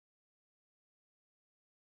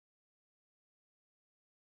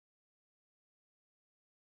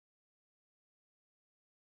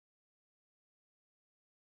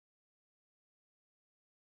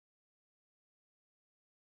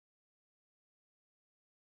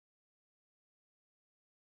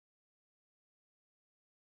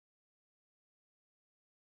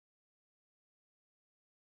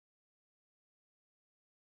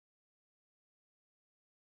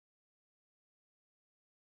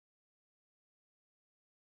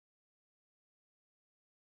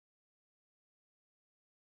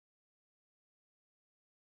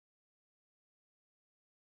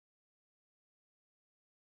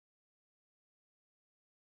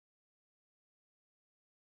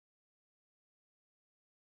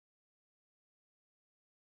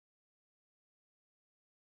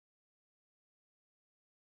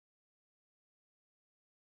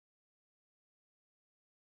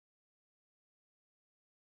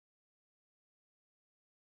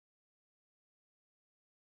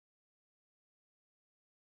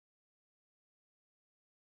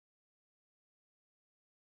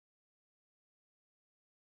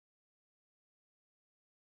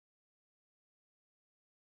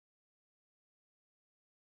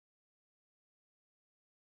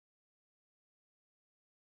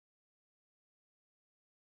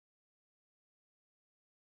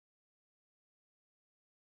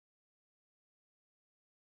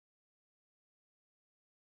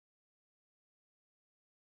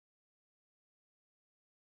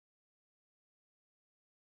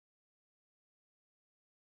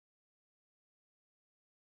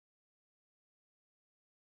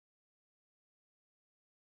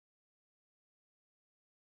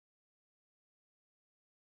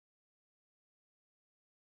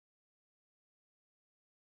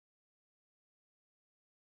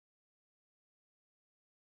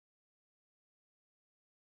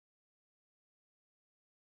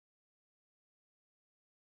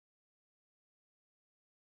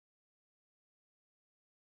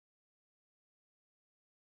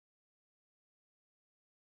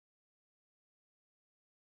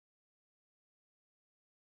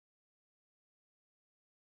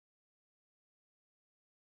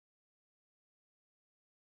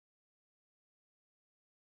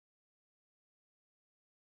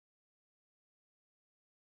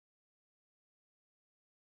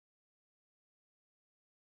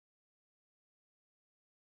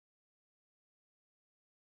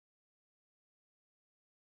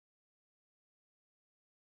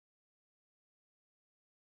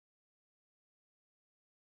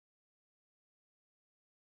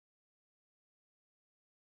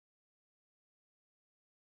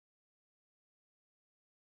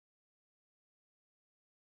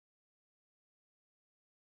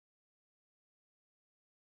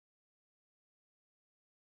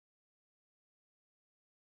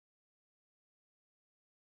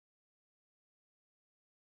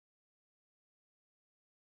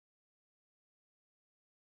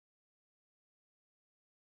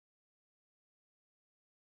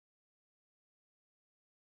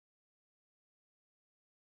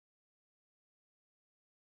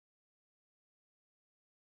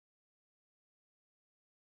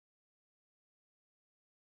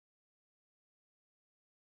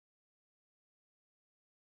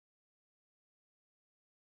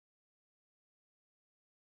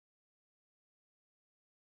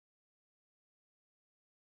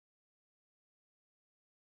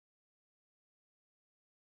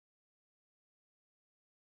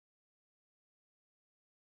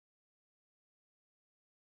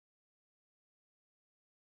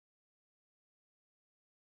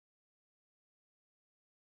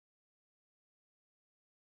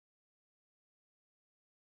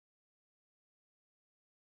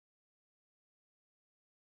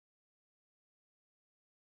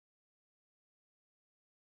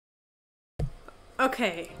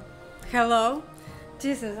Okay. Hello?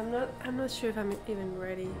 Jesus, I'm not sure if I'm even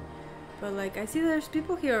ready. But like I see there's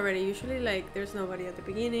people here already. Usually like there's nobody at the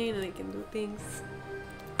beginning and I can do things.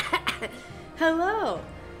 Hello!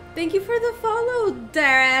 Thank you for the follow,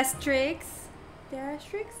 Darastrix.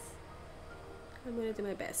 Darastrix? I'm gonna do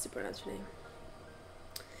my best to pronounce your name.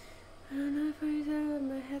 I don't know if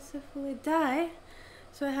my headset fully died.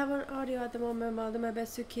 So I have an audio at the moment, but I'll do my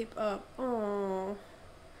best to keep up. Oh.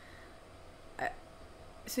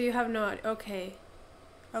 So you have no audio. Okay.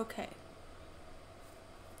 Okay.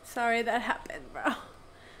 Sorry that happened, bro.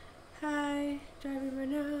 Hi. Driving right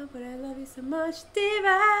now, but I love you so much,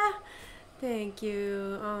 Diva. Thank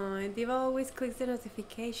you. Oh, Diva always clicks the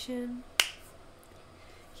notification.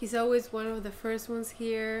 He's always one of the first ones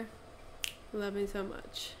here. Love him so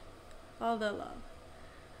much. All the love.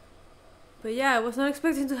 But yeah, I was not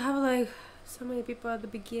expecting to have like so many people at the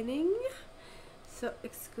beginning. So,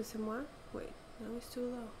 excusez-moi. Wait, that was too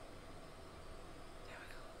low. There we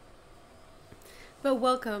go. But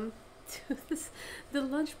welcome to the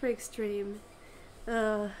lunch break stream.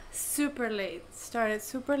 Super late. Started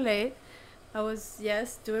super late. I was,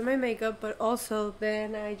 yes, doing my makeup, but also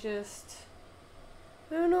then I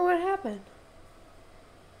don't know what happened.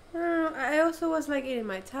 I don't know. I also was like eating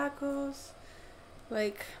my tacos.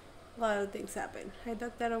 Like, a lot of things happened. I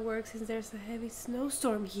ducked out of work since there's a heavy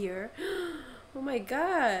snowstorm here. Oh my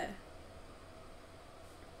god.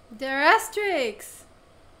 Darastrix!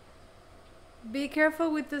 Be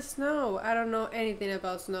careful with the snow. I don't know anything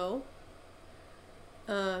about snow.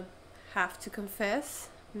 Have to confess.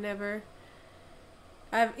 Never.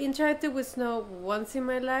 I've interacted with snow once in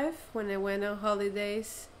my life when I went on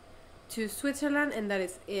holidays to Switzerland, and that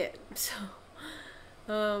is it. So,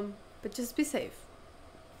 but just be safe.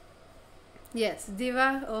 Yes,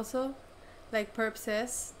 Diva also, like Perp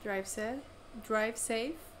says, drive safe.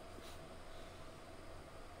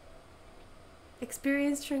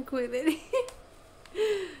 Experience tranquility.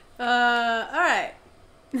 Alright.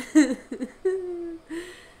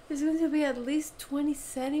 It's going to be at least 20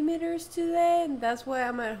 centimeters today, and that's why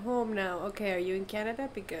I'm at home now. Okay, are you in Canada?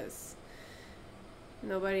 Because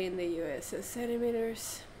nobody in the US says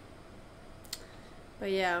centimeters.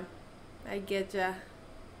 But yeah, I get ya.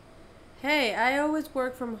 Hey, I always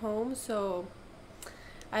work from home, so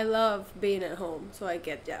I love being at home, so I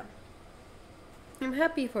get ya. I'm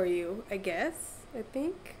happy for you, I guess. I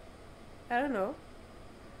think. I don't know.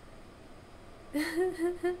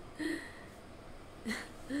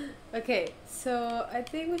 Okay, so I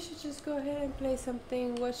think we should just go ahead and play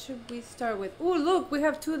something. What should we start with? Oh, look, we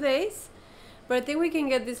have 2 days. But I think we can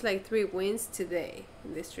get this like 3 wins today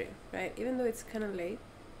in this stream, right? Even though it's kind of late.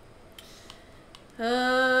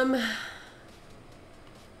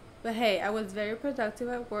 But hey, I was very productive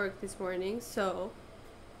at work this morning, so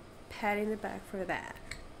pat in the back for that.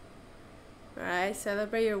 Alright,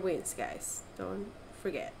 celebrate your wins, guys. Don't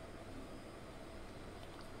forget.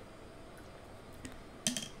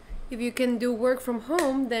 If you can do work from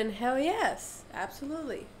home, then hell yes,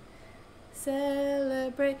 absolutely.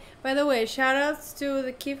 Celebrate. By the way, shout outs to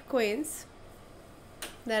the Keep Queens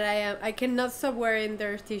that I cannot stop wearing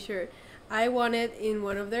their t-shirt. I won it in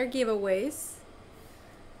one of their giveaways.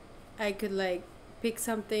 I could like pick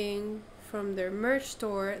something from their merch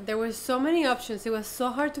store. There were so many options. It was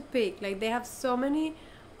so hard to pick. Like they have so many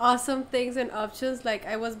awesome things and options. Like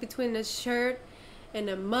I was between a shirt and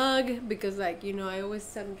a mug because like, you know, I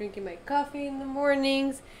always am drinking my coffee in the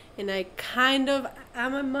mornings and I kind of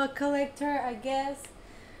am a mug collector, I guess.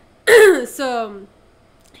 So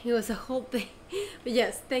it was a whole thing. But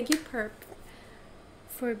yes, thank you Perp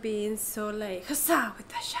for being so like huzzah with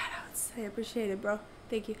the shoutouts. I appreciate it, bro.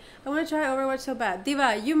 Thank you. I want to try Overwatch so bad.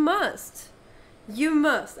 Diva, you must. You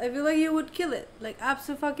must. I feel like you would kill it. Like,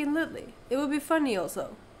 absolutely. It would be funny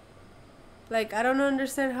also. Like, I don't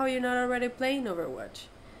understand how you're not already playing Overwatch.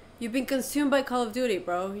 You've been consumed by Call of Duty,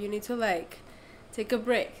 bro. You need to, like, take a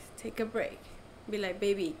break. Take a break. Be like,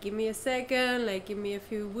 baby, give me a second. Like, give me a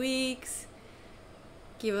few weeks.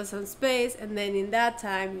 Give us some space. And then in that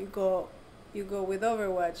time, you go with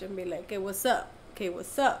Overwatch and be like, hey, what's up? Okay,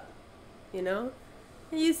 what's up? You know?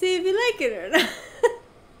 And you see if you like it or not.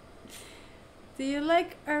 Do you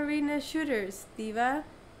like arena shooters, Diva?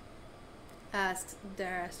 Asks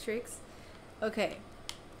Darastrix. Okay.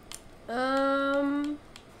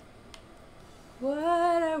 What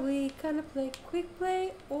are we gonna play? Quick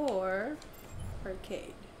play or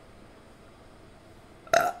arcade?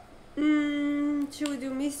 Should we do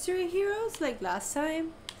mystery heroes like last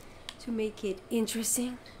time to make it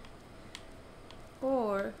interesting?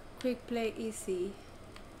 Or quick play easy?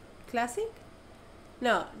 Classic?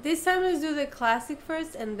 No, this time let's do the classic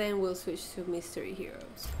first and then we'll switch to mystery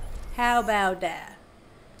heroes. How about that?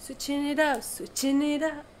 Switching it up, switching it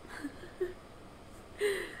up.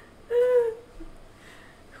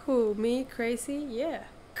 Who, me, crazy? Yeah,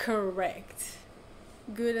 correct.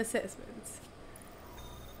 Good assessments.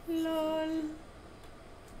 Lol.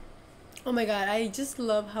 Oh my god, I just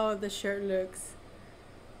love how the shirt looks.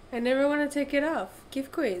 I never want to take it off.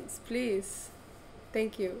 Give queens, please.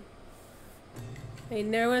 Thank you. I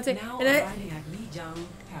never want to take. Now And arriving at Lijiang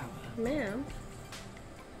Tower. ma'am.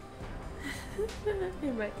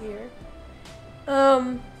 In my ear.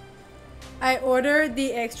 I ordered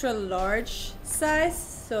the extra large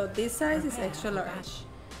size, so this size is extra large.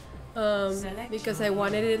 Because I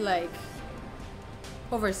wanted it like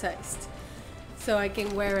oversized, so I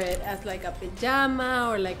can wear it as like a pajama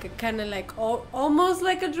or like a kind of like almost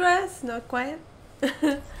like a dress, not quite.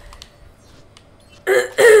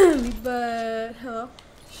 But hello,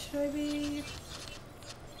 should I be?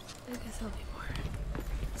 I guess I'll be more.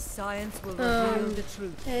 Science will reveal the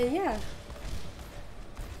truth. And yeah,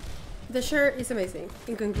 the shirt is amazing.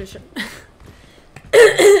 In conclusion,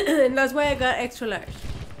 and that's why I got extra large.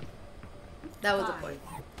 That was the point.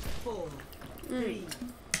 4, 3,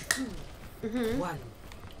 2, 1.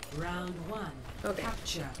 Round 1. Okay.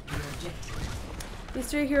 Capture the objective.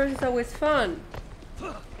 Mystery Heroes is always fun.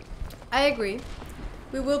 I agree.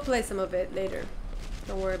 We will play some of it later.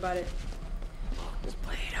 Don't worry about it. We'll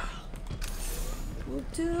play it all. We'll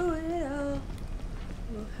do it all.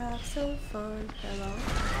 We'll have some fun. Hello.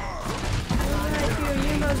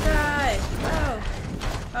 You must die. Oh.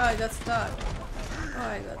 Oh, I got stuck. Oh,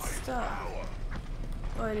 I got stuck.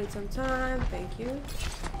 Oh, I need some time. Thank you.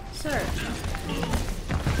 Sir.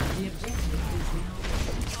 The objective is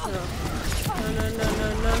now.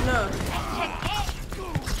 No.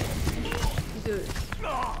 Dude.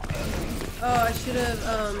 Oh, I should have,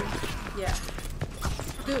 yeah.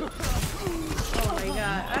 Dude. Oh my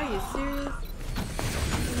god. Are you serious?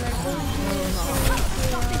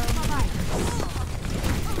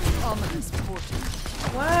 Ominous portent.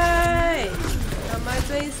 Why? Am I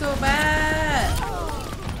playing so bad?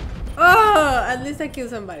 Oh, at least I killed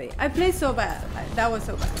somebody. I played so bad. That was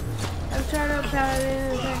so bad. I've tried out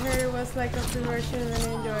Paladin and I heard it was like a version and I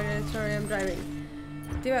enjoyed it. Sorry, I'm driving.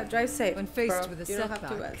 Drive safe. When faced bro. with a You don't have to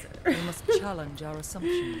setback, answer. we must challenge our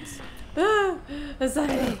assumptions.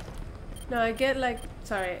 Anxiety. No, I get like,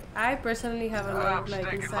 sorry, I personally have a lot of like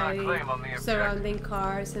anxiety surrounding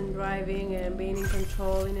cars and driving and being in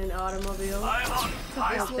control in an automobile. It's a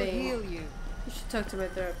whole This will thing. heal you. You should talk to my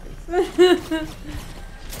therapist.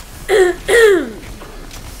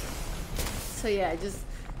 So yeah, just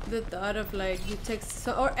the thought of like you text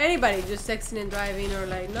or anybody just texting and driving or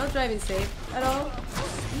like not driving safe at all.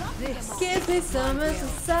 This gives me so much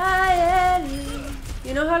anxiety.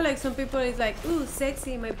 You know how like some people is like, ooh,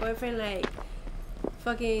 sexy, my boyfriend like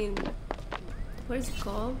fucking, what is it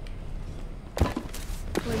called?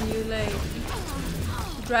 When you like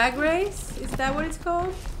drag race? Is that what it's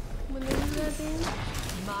called? When they do that thing?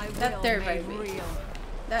 That terrifies me.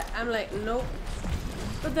 That I'm like, nope.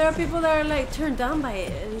 But there are people that are like turned on by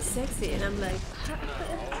it and it's sexy and I'm like,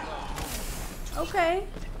 okay,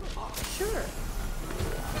 sure.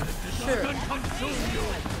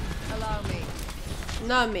 Allow me.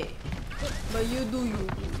 Not me. But you do you.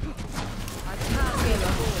 I can't get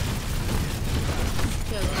aboard.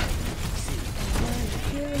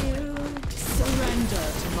 Kill you. Surrender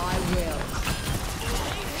to my will.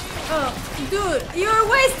 Oh, dude, you're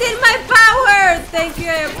wasting my power! Thank you,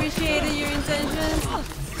 I appreciated your intentions.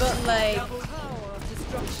 But like,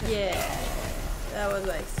 yeah, that was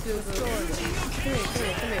like super. Come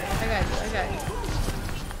here. I got you.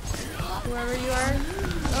 Whoever you are.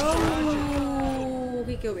 Oh,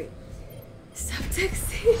 he killed me. Stop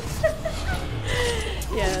texting.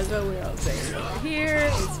 Yeah, that's what we all say. Here,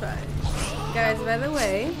 it's fine. Guys, by the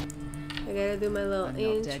way, I gotta do my little I'm not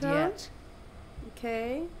intro. dead yet.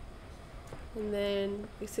 Okay. And then,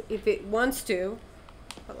 if it wants to.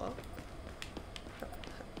 Hello?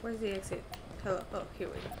 Where's the exit? Hello? Oh, here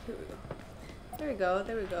we go.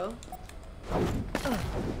 There we go.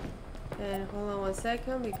 And hold on 1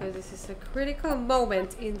 second because this is a critical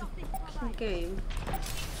moment in the game.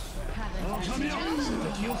 Oh my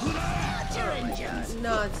god.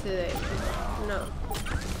 Not today. No.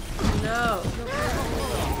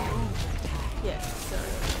 Yes,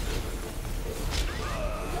 sorry.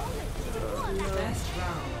 Best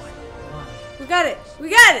round 1. We got it!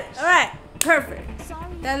 Alright! Perfect.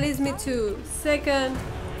 That leads me to second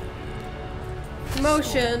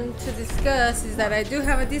motion to discuss is that I do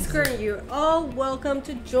have a Discord and you're all welcome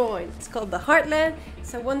to join. It's called the Heartland.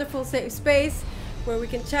 It's a wonderful safe space where we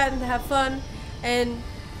can chat and have fun and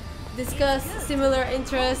discuss similar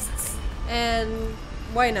interests, and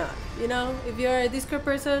why not? You know, if you're a Discord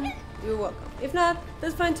person, you're welcome. If not,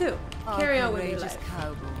 that's fine too. Carry on with your life.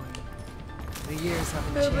 Cowboy. The years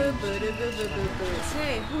haven't Boo, boo, changed. boo, boo, boo, boo, boo, boo.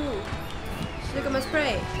 Hey, who? Look at my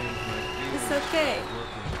spray. It's okay.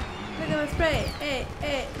 Look at my spray. Hey,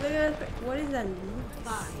 hey, look at my spray. What is that?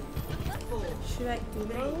 5, 4, Should I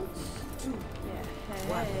emote? 2, Yeah.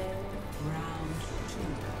 1. Hey. Round 2.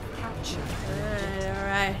 Capture. Alright,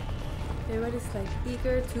 alright. Everybody's like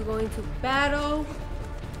eager to go into battle.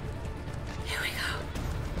 Here we go.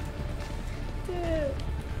 Dude.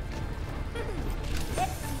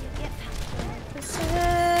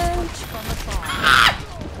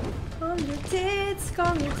 Calm your tits,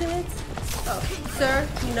 calm your tits. Oh, sir,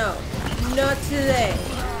 no. Not today.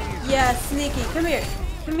 Yeah, sneaky. Come here.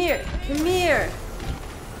 Come here. Come here.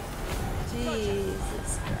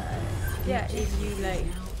 Jesus Christ. Yeah, if you like,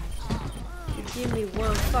 give me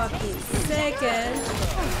 1 fucking second.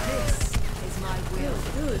 This is my will.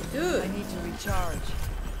 Dude. I need to recharge.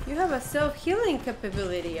 You have a self-healing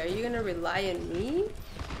capability. Are you gonna rely on me?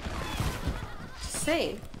 Just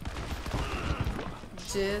saying.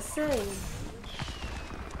 Just saying.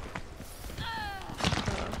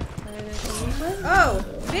 Oh,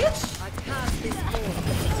 bitch! I can't this ball.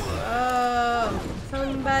 Oh,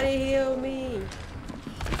 somebody heal me.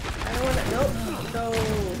 I don't wanna. Nope. No.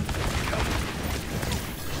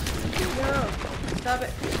 No. Stop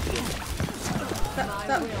it. Stop.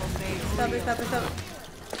 Stop. Stop it. Stop it. Stop it.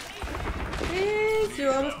 Please, you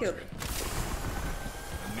almost killed me.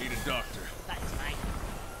 I need a doctor.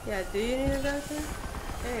 Yeah, do you need a doctor?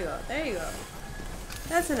 There you go. There you go.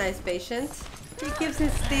 That's a nice patient. He keeps him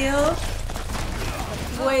still.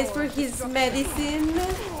 Waits for his medicine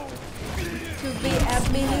to be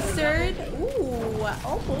administered. Ooh, I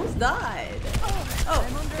almost died. Oh,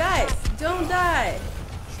 guys, don't die.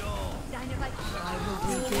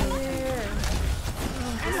 Here.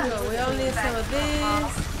 Let's go. We all need some of this.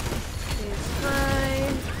 It's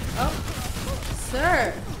fine. Oh,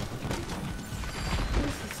 sir.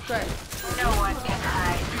 Jesus Christ. No one can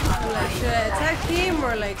hide. Like, should I attack him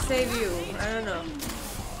or like save you? I don't know.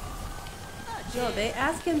 No, they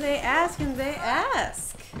ask and they ask and they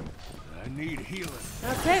ask. I need healing.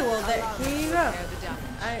 Okay, well there, here you go.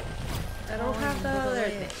 I don't have the other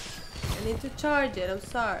thing. I need to charge it. I'm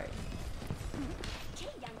sorry. 这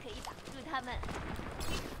样可以挡住他们。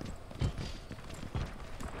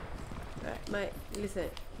 Alright, listen,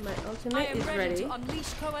 my I ultimate am is ready ready. to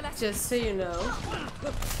unleash coalescence. Just so you know.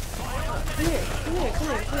 Come here, come here, come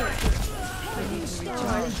here, come here. I need to Oh,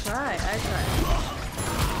 recharge. I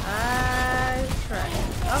tried.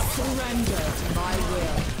 Oh, Surrender to my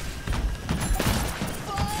will.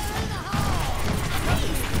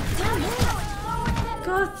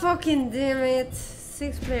 God fucking damn it.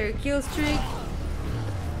 6-player kill streak.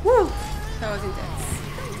 Woo! That was intense.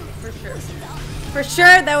 For sure. For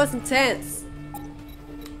sure, that was intense.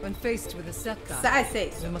 When faced with a setback, I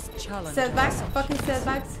say we must challenge setbacks, our fucking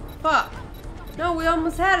setbacks. Fuck. No, we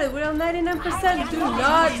almost had it. We're on 99%. Do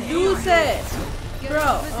not lose it. Bro,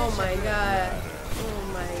 oh my god. Oh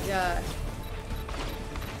my god.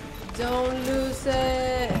 Don't lose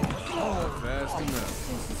it. Fast enough.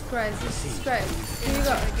 Jesus Christ, Jesus Christ. Here you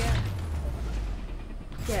go.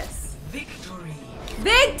 Yes. Victory.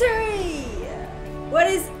 Victory! What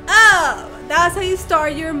is up? That's how you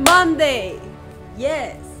start your Monday.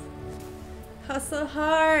 Yes. Hustle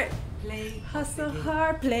hard. Play. Hustle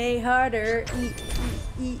hard. Play harder.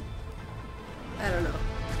 Eat. I don't know.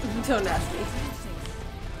 Don't ask me.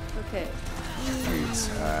 Okay. Good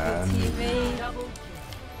teammate.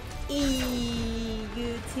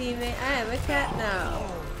 Good teammate. I am a cat now.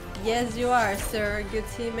 Yes, you are, sir. Good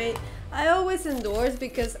teammate. I always endorse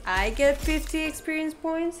because I get 50 experience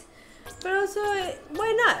points, but also,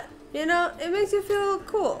 why not? You know, it makes you feel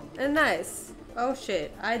cool and nice. Oh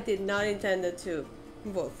shit, I did not intend to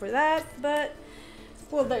vote for that, but,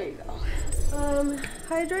 well, there you go.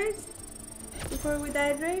 Hydrate? Before we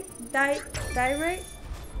dihydrate? Dihydrate?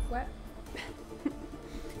 What?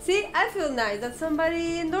 See, I feel nice that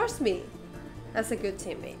somebody endorsed me as a good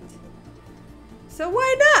teammate. So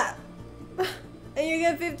why not? And you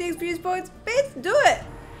get 50 experience points? Bitch, do it!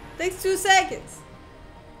 Takes 2 seconds.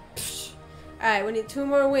 Alright, we need 2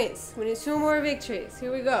 more wins. We need 2 more victories.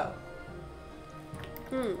 Here we go.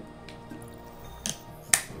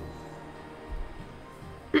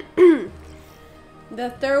 The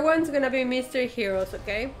third one's gonna be Mr. Heroes,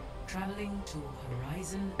 okay? Traveling to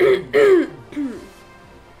Horizon.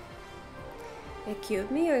 Excuse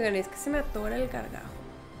me, oigan, es que se me atora el cargado.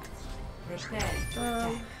 Prepare to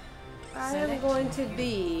attack. I am going to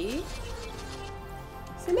be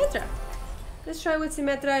Symmetra. Let's try with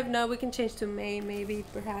Symmetra. If not, we can change to May, maybe,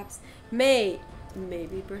 perhaps. May,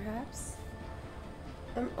 maybe, perhaps.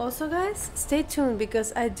 Also, guys, stay tuned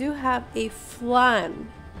because I do have a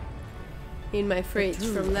flan in my fridge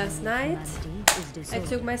from last night. I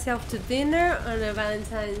took myself to dinner on a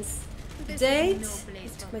Valentine's date. I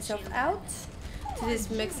took myself out to this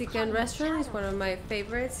Mexican restaurant. It's one of my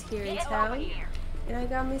favorites here in town. And I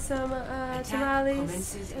got me some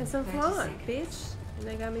tamales and some flan, bitch. And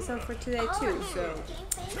I got me some for today too. So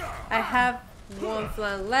I have one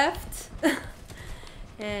flan left.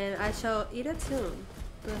 And I shall eat it soon.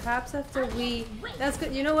 Perhaps after we... That's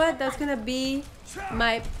good. You know what? That's gonna be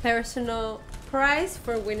my personal prize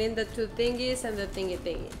for winning the 2 thingies and the thingy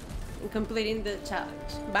and completing the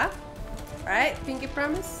challenge. Ba? Alright, pinky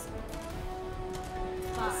promise?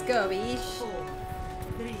 Let's go, bitch.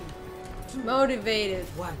 Motivated.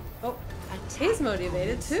 Oh, he's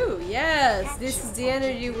motivated too. Yes, this is the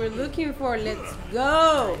energy we're looking for. Let's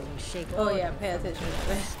go. Oh yeah, pay attention.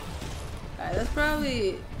 Alright, that's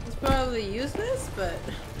probably useless, but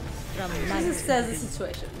let's just assess the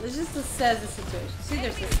situation. Let's just assess the situation. See,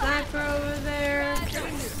 there's a sniper over there.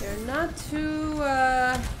 They're not too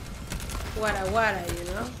wada, you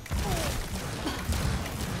know?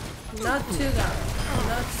 Not too down.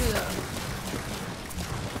 Not too down.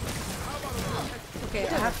 Okay, I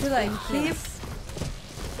have to like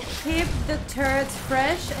keep the turrets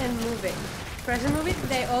fresh and moving. Fresh and moving.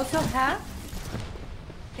 They also have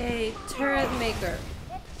a turret maker.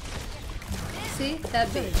 See? That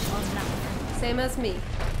bitch. Same as me.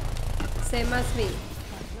 Same as me.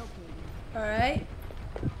 Alright?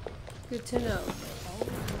 Good to know.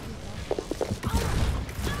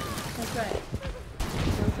 That's right.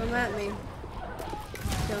 Don't come at me.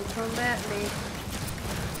 Don't come at me.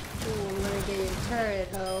 Ooh, I'm gonna get your turret,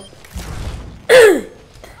 ho.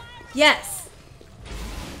 Yes!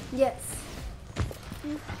 Yes.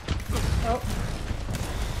 Oh.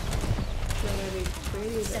 It's not gonna be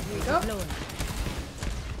pretty. There we go.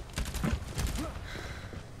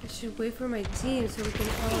 I should wait for my team so we can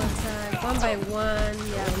all attack one by one.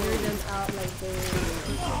 Yeah, lure them out like this.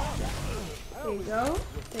 There you go.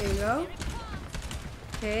 There you go.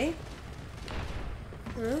 Okay.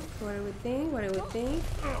 What do we think? What do we think?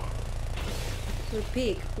 We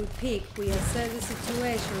peek, we assess the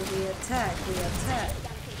situation, we attack.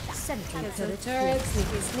 Get some turrets,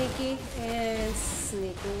 sneaky, and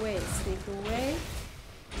sneak away.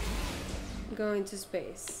 Go into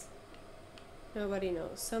space. Nobody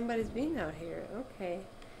knows. Somebody's been out here. Okay.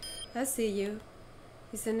 I see you.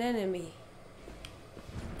 He's an enemy.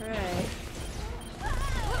 Alright.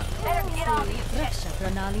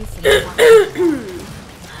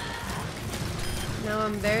 Now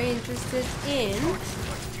I'm very interested in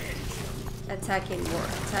attacking more.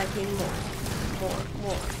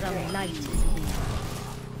 More.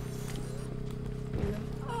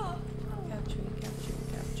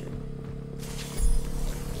 Capture.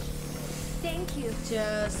 Thank you.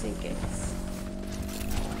 Just in case.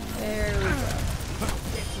 There we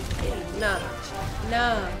go.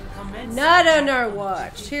 No. Not on our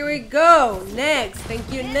watch. Here we go. Next.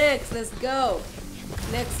 Thank you. Next. Let's go.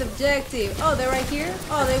 Next objective. Oh, they're right here.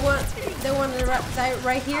 Oh, they want the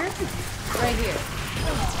right here. Right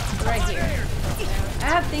here. I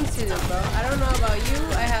have things to do, bro. I don't know about you.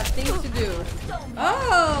 I have things to do.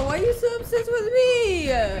 Oh, why are you so obsessed with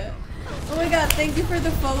me? Oh my god, thank you for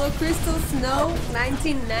the follow, Crystal Snow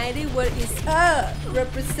 1990. What is up?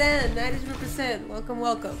 Represent. 90s represent.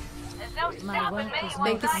 Welcome.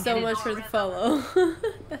 Thank you so much for the follow.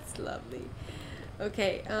 That's lovely.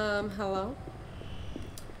 Okay, hello.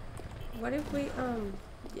 What if we,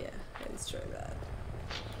 yeah, let's try that.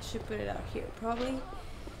 Should put it out here, probably.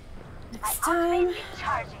 Next time.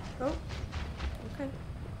 Oh, okay.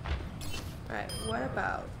 Alright, what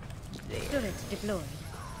about there? Deployed.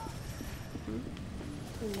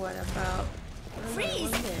 What about...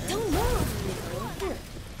 Freeze! Don't Here.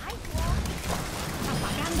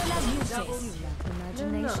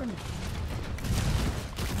 Imagination.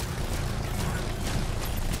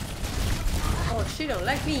 Oh, she don't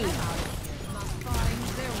like me.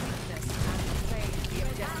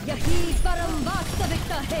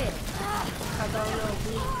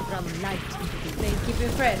 From light. Keep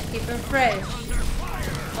it fresh.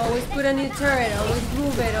 Always put a new turret. Always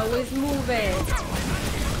move it.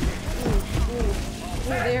 Ooh,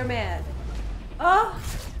 they're mad. Oh!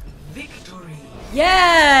 Victory.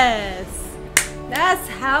 Yes! That's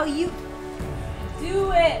how you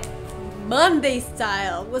do it! Monday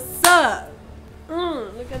style. What's up?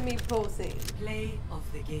 Look at me posing. Play of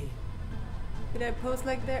the game. Did I pose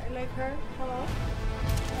like her? Hello?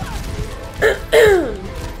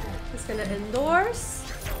 Just gonna endorse.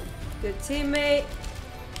 Good teammate.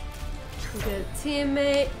 Good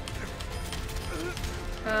teammate.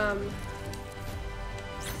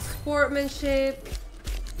 Sportsmanship.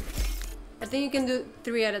 I think you can do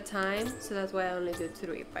 3 at a time, so that's why I only do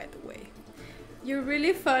 3, by the way. You're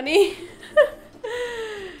really funny.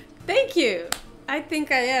 Thank you. I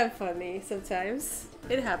think I am funny sometimes.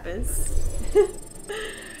 It happens.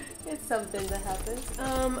 It's something that happens.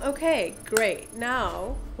 Okay, great.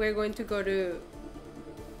 Now we're going to go to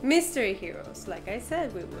mystery heroes, like I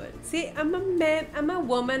said we would. See, I'm a man, I'm a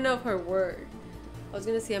woman of her word. I was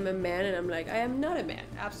gonna say I'm a man and I'm like, I am not a man.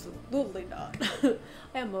 Absolutely not.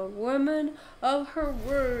 I am a woman of her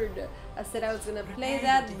word. I said I was gonna play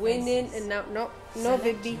that, winning, and now, no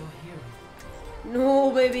baby. No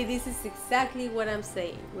baby, this is exactly what I'm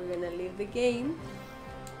saying. We're gonna leave the game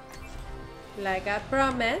like I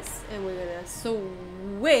promised, and we're gonna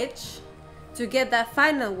switch to get that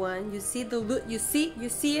final one. You see the loot? You see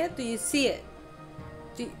it? Do you see it?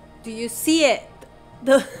 Do you see it?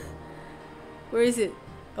 The where is it?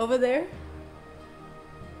 Over there?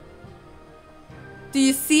 Do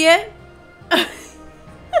you see it?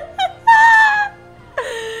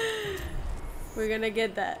 We're gonna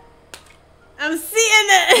get that. I'm seeing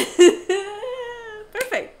it!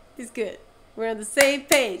 Perfect. It's good. We're on the same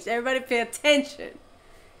page. Everybody pay attention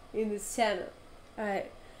in this channel.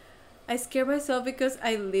 Alright. I scare myself because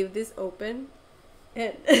I leave this open.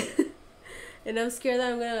 And, and I'm scared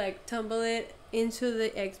that I'm gonna like tumble it into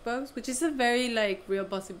the Xbox, which is a very like real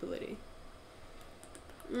possibility.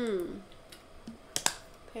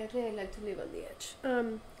 Apparently I like to live on the edge.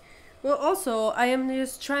 Well, also I am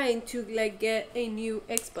just trying to like get a new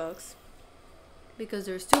Xbox because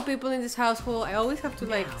there's 2 people in this household. I always have to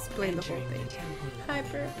like explain the whole thing.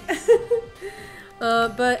 Hyper.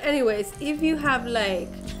 But anyways, if you have like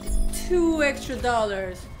 $2 extra,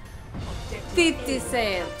 50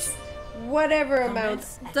 cents, whatever amount,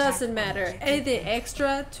 doesn't matter, anything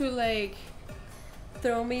extra to like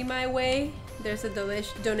throw me my way, there's a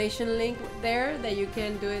donation link there that you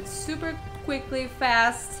can do it super quickly,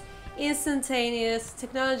 fast, instantaneous.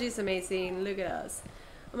 Technology is amazing. Look at us.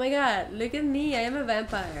 Oh my god, look at me, I am a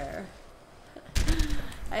vampire.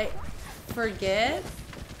 I forget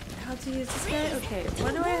how to use this guy. Okay,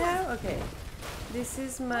 what do I have? Okay, this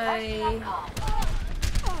is my...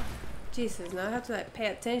 Jesus, now I have to like pay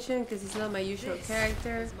attention because he's not my usual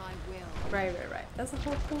character. Right. That's the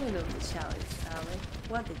whole point of the challenge, Ali.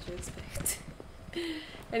 What did you expect?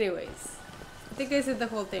 Anyways, I think I said the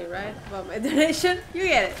whole thing, right? About my donation. You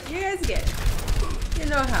get it. You guys get it. You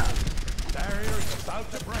know how.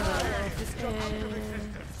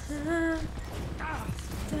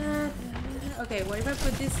 Okay, what if I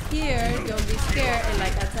put this here? Don't be scared and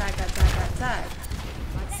like attack.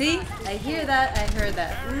 See? I hear that. I heard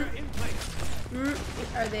that.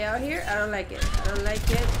 Are they out here? I don't like it. I don't like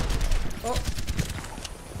it. Oh.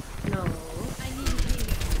 No.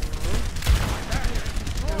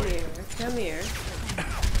 Come here.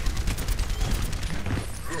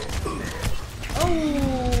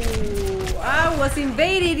 Oh, I was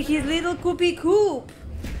invaded his little coopy coop.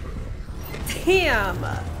 Damn.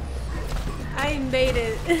 I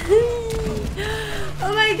invaded.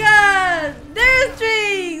 Oh my god. There's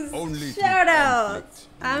drinks. Shout out.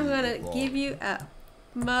 I'm gonna give you a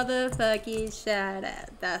motherfucking shout out.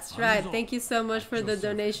 That's right. Thank you so much for the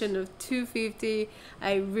donation of $2.50.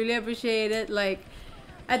 I really appreciate it. Like,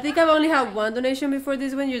 I think I've only had 1 donation before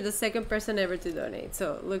this one. You're the 2nd person ever to donate.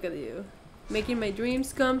 So look at you, making my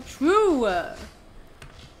dreams come true.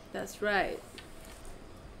 That's right.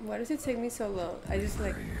 Why does it take me so long? I just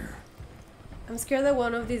like, I'm scared that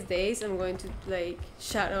one of these days I'm going to like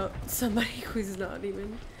shout out somebody who's not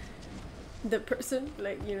even the person,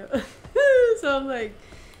 like, you know. So I'm like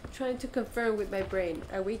trying to confirm with my brain,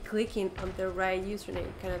 are we clicking on the right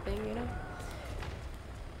username kind of thing, you know?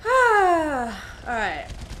 Alright,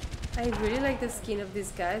 I really like the skin of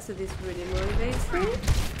this guy, so this really motivates me.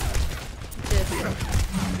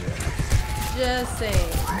 Just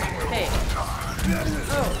saying. Hey.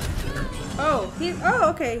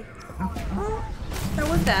 Oh, okay. Oh, that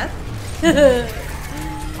was that.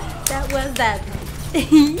 That was that.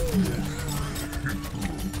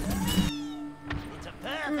 It's a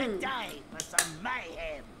perfect day for some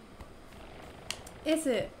mayhem. Is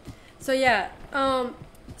it? So yeah,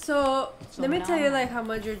 so let me tell you like how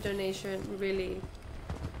much your donation really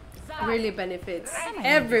benefits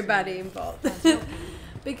everybody involved.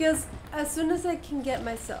 Because as soon as I can get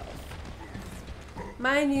myself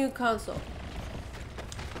my new console,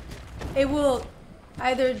 it will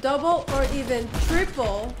either double or even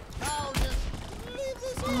triple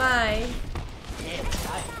my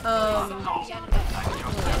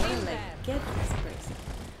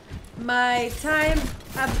my time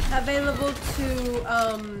available to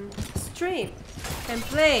stream and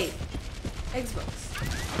play Xbox.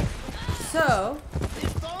 So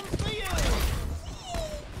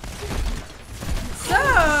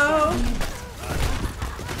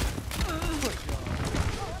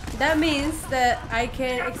that means that I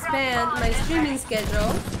can expand my streaming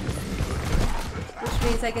schedule, which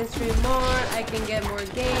means I can stream more, I can get more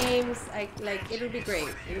games, it'll be great,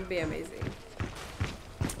 it'll be amazing.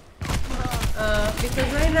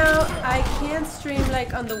 Because right now I can't stream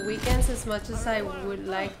like on the weekends as much as I would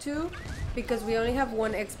like to, because we only have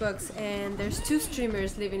one Xbox and there's 2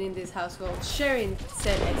 streamers living in this household sharing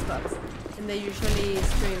said Xbox, and they usually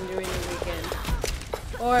stream during the weekend.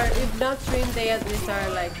 Or if not stream, they at least are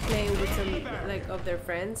like playing with some like of their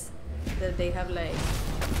friends that they have like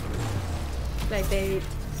they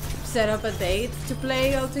set up a date to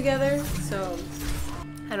play all together. So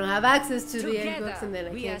I don't have access to the Xbox and then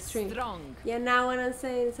I can't stream. Strong. Yeah, now what I'm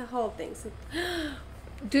saying is a whole thing. So,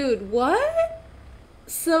 dude, what?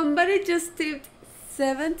 Somebody just tipped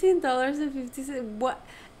 $17.50. What?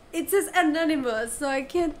 It says anonymous, so I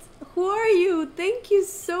can't. Who are you? Thank you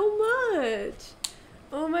so much.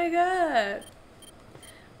 Oh my god.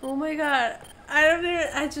 Oh my god. I don't know.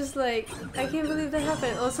 I just like. I can't believe that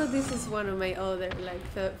happened. Also, this is one of my other like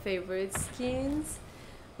favorite skins,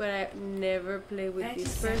 but I never play with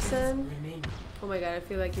this person. Oh my god, I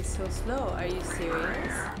feel like it's so slow. Are you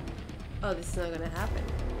serious? Oh, this is not gonna happen.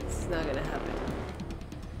 This is not gonna happen.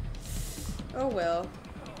 Oh well.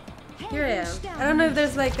 Here I am. I don't know if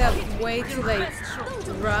there's like a way to like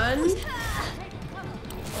run,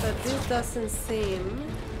 but this doesn't seem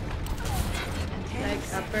like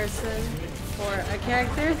a person or a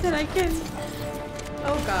character that I can.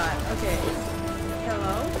 Oh god. Okay.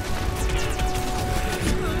 Hello.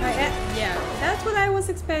 Yeah, that's what I was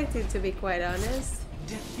expecting, to be quite honest.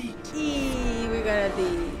 E, we got a D.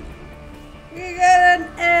 We got an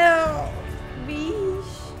L. Beesh.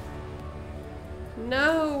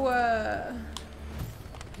 No.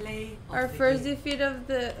 Our first defeat of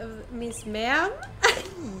Miss Ma'am.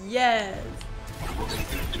 Yes.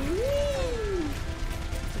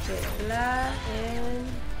 Okay, blah and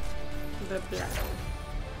blah.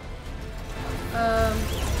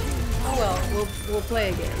 Oh well, we'll play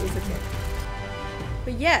again. It's okay.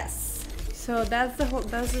 But yes, so that's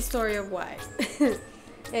the story of why.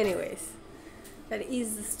 Anyways, that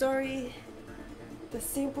is the story, the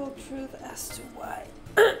simple truth as to why.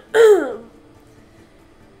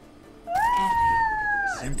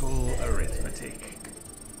 Simple arithmetic.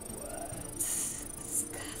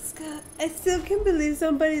 I still can't believe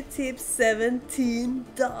somebody tipped $17.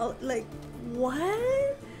 Like,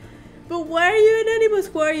 what? But why are you anonymous?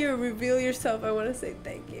 Who are you? Reveal yourself. I want to say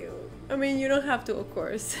thank you. I mean, you don't have to, of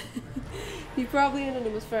course. You're probably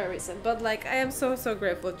anonymous for a reason. But like, I am so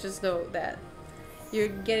grateful. Just know that you're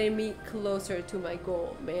getting me closer to my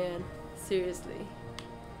goal, man. Seriously.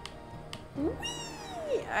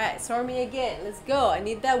 Alright, Stormy again. Let's go. I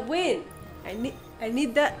need that win. I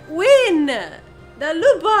need that win. The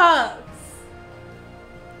loot box.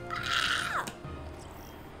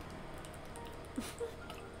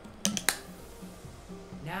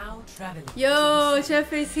 Now traveling. Yo,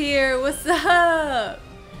 Jeffrey's here. What's up?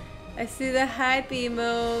 I see the hype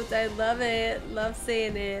emote. I love it. Love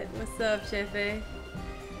seeing it. What's up, Jeffrey?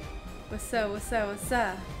 What's up? What's up? What's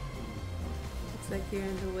up? Looks like you're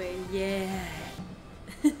in the way. Yeah.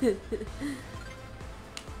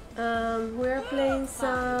 We're playing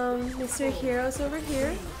some Mystery Heroes over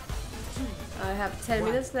here. I have 10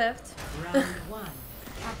 minutes left. Round 1.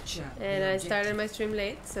 Capture. And I started my stream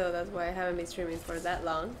late, so that's why I haven't been streaming for that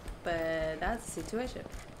long. But that's the situation.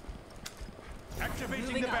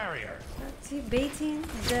 Activating the barrier. Activating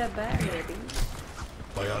the barrier.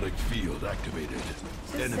 Biotic field activated.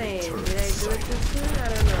 Just saying, did I do it too soon? I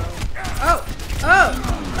don't know. Oh! Oh!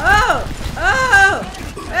 Oh! Oh!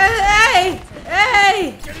 Hey!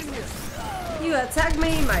 Hey! You attacked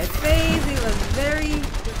me in my face. It was very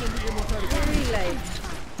like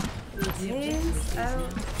intense. I don't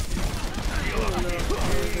know.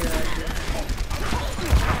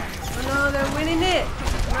 Oh no, they're winning it.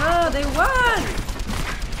 No, they won.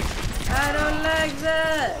 I don't like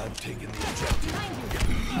that. I'm taking the objective.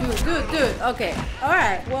 Dude. Okay.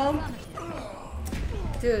 Alright, well.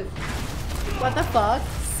 Dude. What the fuck?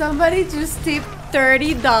 Somebody just tipped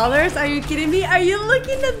 $30? Are you kidding me? Are you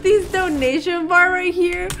looking at this donation bar right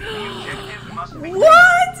here?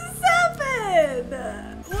 What just happened?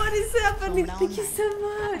 What What is happening? Thank you so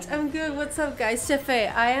much. I'm good. What's up, guys?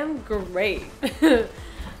 Chefe, I am great. It's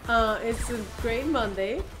a great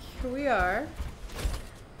Monday. Here we are.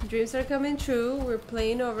 Dreams are coming true. We're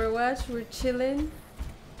playing Overwatch. We're chilling.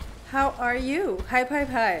 How are you? Hype, hype,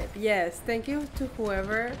 hype. Yes, thank you to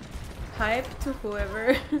whoever. Hype to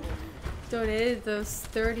whoever donated those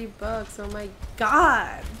 30 bucks. Oh my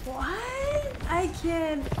god. What? I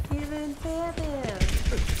can't even fathom.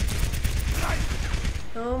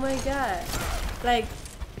 Oh my god. Like,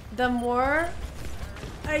 the more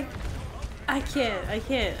I can't.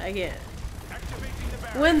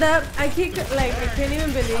 When that, I can't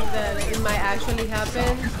even believe that it might actually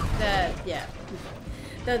happen. That, yeah.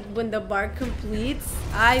 That when the bar completes,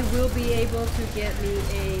 I will be able to get me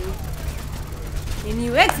a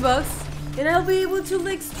new Xbox, and I'll be able to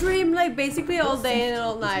like stream like basically all day and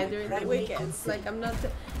all night during the weekends. Like I'm not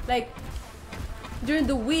like during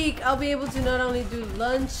the week I'll be able to not only do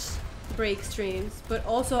lunch break streams but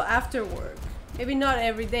also after work. Maybe not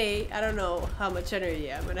every day. I don't know how much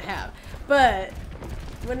energy I'm gonna have, but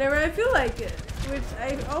whenever I feel like it, which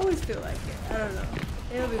I always feel like it. I don't know.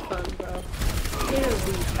 It'll be fun, bro. It'll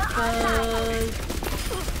be fun.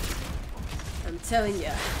 I'm telling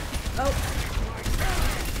ya. Oh.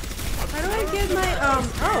 How do I get my, oh,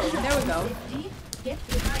 there we go.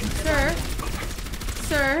 Sir.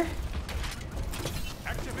 Sir.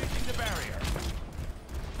 Activating the barrier.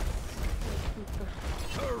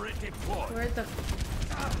 Turret deployed. Where the,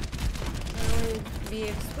 I don't want to be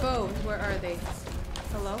exposed. Where are they?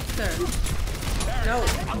 Hello? Sir. No.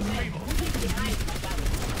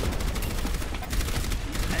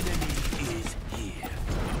 Enemy is here.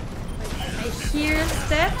 I hear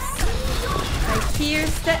steps. I hear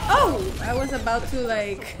steps. Oh! I was about to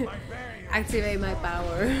like activate my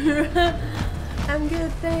power. I'm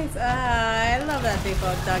good, thanks. I love that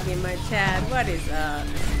people talking in my chat. What is up?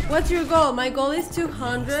 What's your goal? My goal is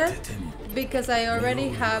 200 because I already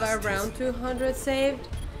have around 200 saved.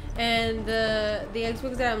 And the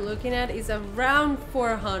Xbox that I'm looking at is around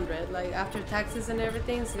 400. Like after taxes and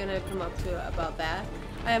everything, it's gonna come up to about that.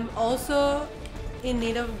 I am also in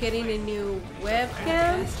need of getting a new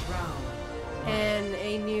webcam and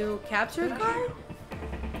a new capture card.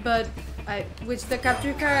 But which the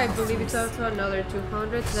capture card I believe it's also another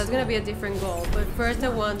 200. So that's gonna be a different goal. But first I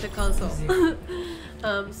want the console.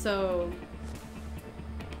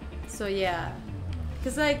 So yeah,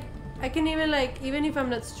 cause like. I can even like, even if I'm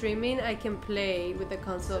not streaming, I can play with the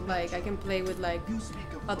console. Like I can play with like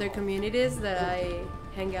other communities that I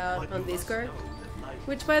hang out on Discord.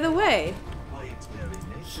 Which by the way,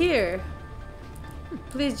 here,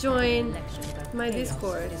 please join my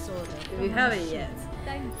Discord if you haven't yet.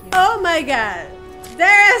 Oh my god, there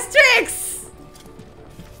are Strix!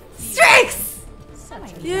 Strix!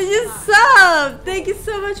 You just sub! Thank you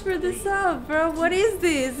so much for the sub, bro. What is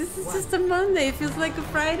this? This is just a Monday. It feels like a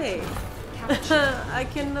Friday. I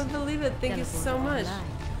cannot believe it. Thank you so much.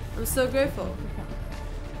 I'm so grateful.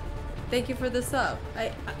 Thank you for the sub.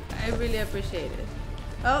 I really appreciate it.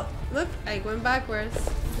 Oh, look, I went backwards.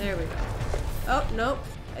 There we go. Oh, nope.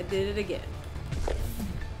 I did it again.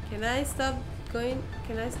 Can I stop going?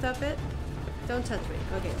 Can I stop it? Don't touch me.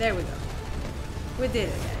 Okay, there we go. We did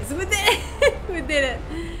it, guys. We did it. We did it.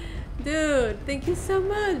 Dude, thank you so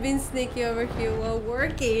much. Being sneaky over here while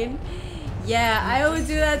working. Yeah, I always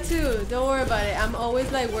do that too. Don't worry about it. I'm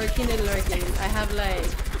always like working and lurking. I have like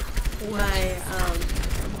my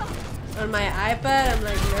on my iPad, I'm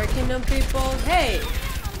like lurking on people. Hey!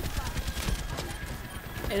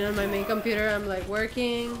 And on my main computer, I'm like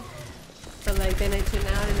working. But like then I tune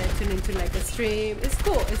out and I tune into like a stream. It's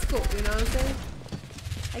cool. It's cool. You know what I'm saying?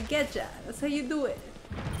 I get ya. That's how you do it.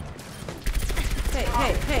 Hey,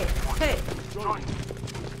 hey, hey, hey.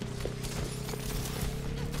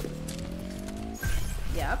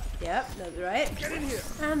 Yep, yep, that's right. Get in here.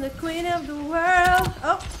 I'm the queen of the world.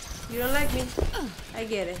 Oh, you don't like me. I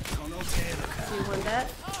get it. You want that?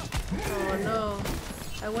 Oh no.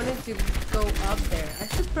 I wanted to go up there. I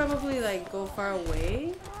should probably like go far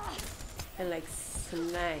away and like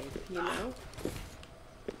snipe, you know?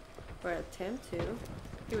 Or attempt to.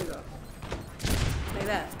 Here we go. Like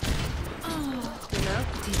that. You know?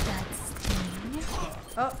 Did that sting?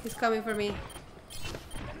 Oh, he's coming for me.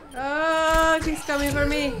 Oh, he's coming for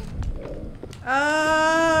me.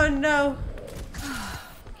 Oh no.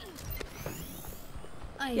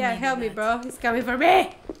 Yeah, help me, bro. He's coming for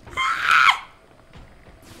me.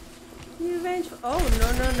 You vengeful. Oh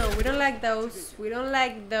no no no. We don't like those. We don't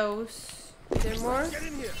like those. Is there more? I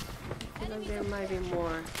feel like there might be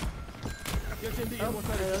more. Oh,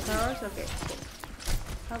 are those ours? Okay.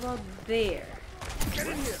 How about there? Get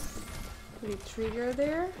in here. Put a trigger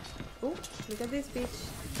there. Oh, look at this bitch.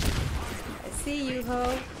 I see you,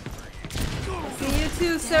 ho. I see you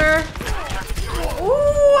too, sir.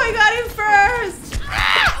 Ooh, I got him first.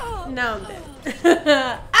 Now I'm dead.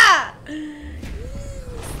 Ah!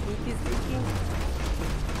 Sneaky, sneaky.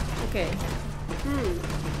 Okay.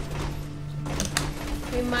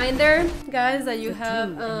 Reminder, guys, that you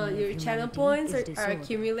have your channel points are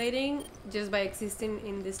accumulating just by existing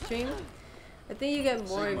in the stream. I think you get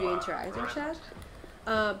more if you interact in chat.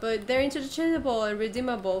 But they're interchangeable and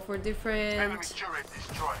redeemable for different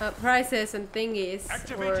prices and thingies,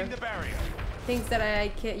 or things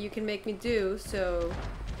that you can make me do. So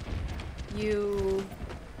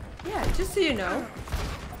yeah, just so you know,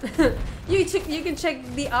 you can check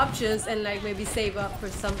the options and like maybe save up for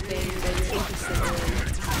something that you're interested in.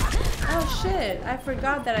 Oh shit! I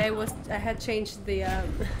forgot that I had changed the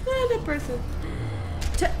the person.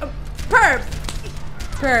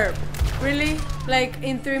 Perp. Really? Like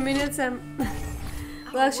in 3 minutes? Well,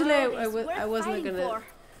 actually, I wasn't gonna.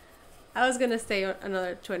 I was gonna stay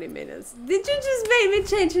another 20 minutes. Did you just make me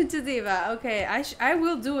change into Diva? Okay, I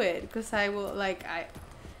will do it because I will I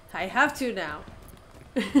have to now.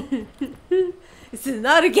 This is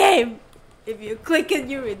not a game. If you click it,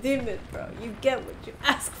 you redeem it, bro. You get what you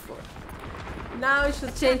ask for. Now I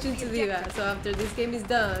should change into Diva. So after this game is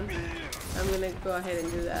done, I'm gonna go ahead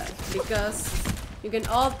and do that because you can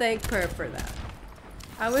all thank Perp for that.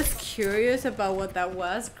 I was curious about what that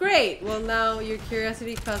was. Great! Well, now your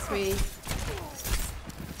curiosity cost me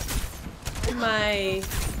my...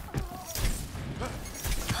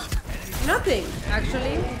 nothing,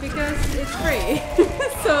 actually, because it's free.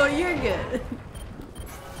 So you're good.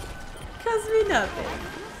 Cost me nothing.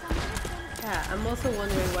 Yeah, I'm also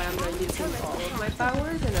wondering why I'm not using all of my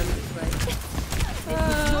powers and I'm just like...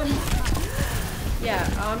 yeah,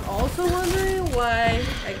 I'm also wondering why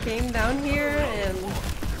I came down here and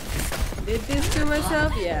did this to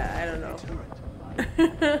myself. Yeah, I don't know.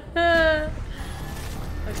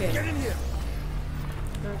 Okay.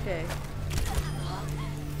 Okay.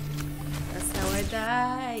 That's how I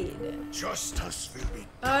died. Justice will be.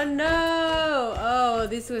 Oh no! Oh,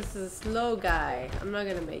 this was a slow guy. I'm not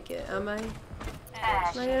gonna make it, am I?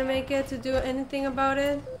 Am I gonna make it to do anything about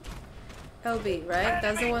it? LB, right?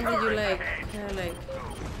 That's the one that you like, kind of like.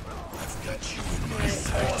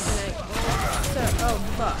 Oh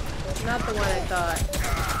fuck! Not the one I thought.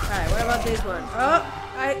 All right, what about this one? Oh,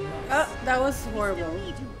 that was horrible.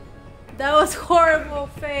 That was horrible.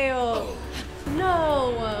 Fail.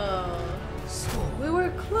 No. We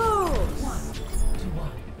were close.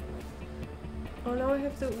 Oh, now we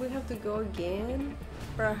have to go again,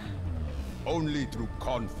 bruh. Only through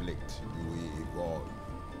conflict do we evolve.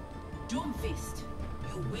 Doomfist,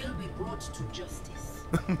 you will be brought to justice.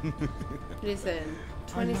 Listen,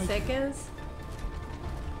 20 seconds?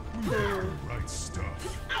 Right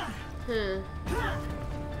stuff.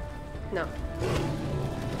 No.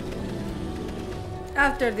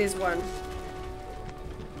 After this one,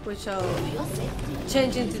 we shall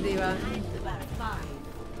change into Diva.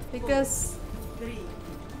 Because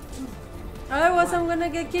otherwise I'm gonna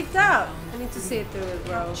get kicked out. I need to see it through it,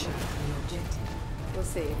 bro. We'll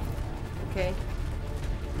see. Okay.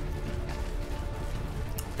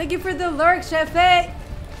 Thank you for the lurk, Chefe!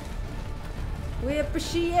 We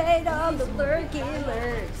appreciate all the lurky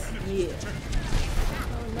lurks. Yeah.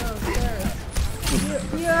 Oh no, sir.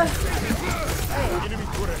 Yeah. Hey.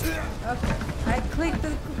 Okay. I clicked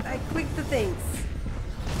the things.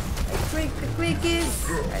 I clicked the clickies.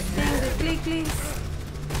 I think the clickies.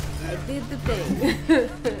 I did the thing.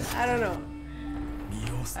 I don't know.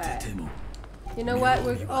 Alright. You know what?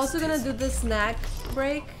 We're also gonna do the snack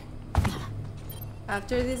break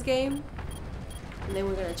after this game. And then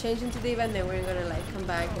we're gonna change into Diva and then we're gonna like come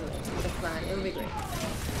back and like do the plan. It'll be great.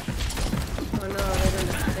 Oh no,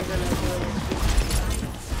 they're gonna do it.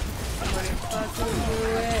 Fucking do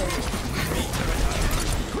it.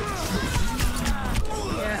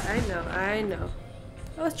 Yeah, I know.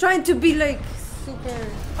 I was trying to be like super...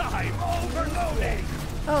 I'm overloading.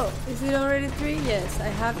 Oh, is it already 3? Yes, I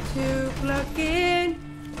have to plug in.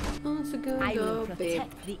 Un segundo, I will babe.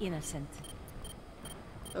 protect the innocent.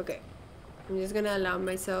 Okay. I'm just gonna allow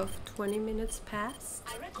myself 20 minutes past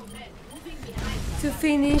to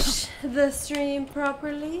finish the stream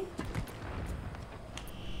properly.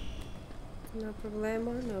 No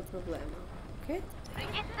problemo, no problemo. Okay?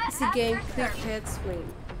 Easy game, quick head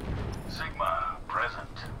swing. Sigma,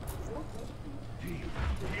 present.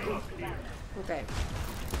 Okay.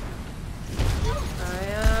 I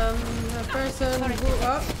am a person who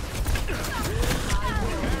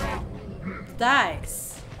dies.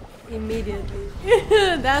 immediately.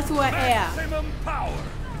 That's who I am. Maximum power.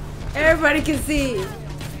 Everybody can see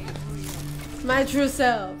my true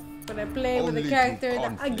self when I play with Only the through character.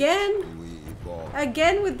 conflict Again, do we evolve.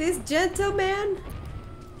 again with this gentleman.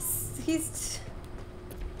 He's.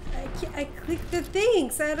 I click the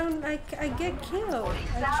things. I don't. I get killed.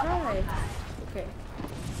 I try. Okay.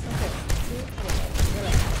 Okay. See?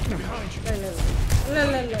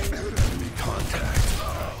 Enemy contact.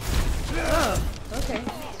 Oh. Okay.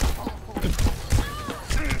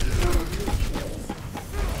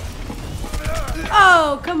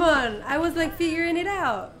 Oh, come on. I was like figuring it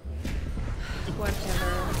out.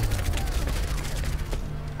 Whatever.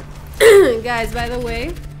 Guys, by the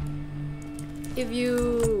way, if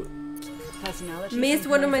you missed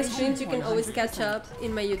one of my streams, you can always catch up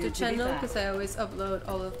in my YouTube channel because I always upload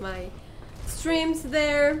all of my streams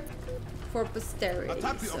there for posterity.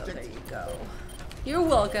 Attack the So there objective. you go. You're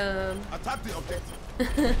welcome. Attack the objective.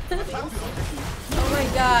 Oh my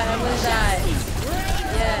god, I'm gonna die.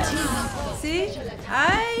 Yes. See?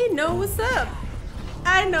 I know what's up.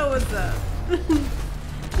 I know what's up.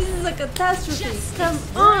 This is a catastrophe. Come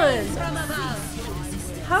on.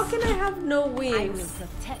 How can I have no wings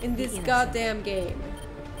in this goddamn game?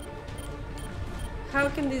 How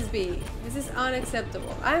can this be? This is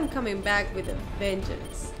unacceptable. I'm coming back with a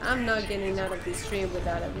vengeance. I'm not getting out of this stream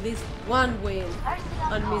without at least one win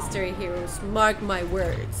on Mystery Heroes. Mark my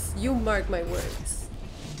words. You mark my words.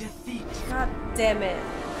 God damn it.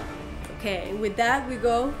 Okay, and with that we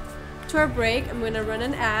go to our break. I'm gonna run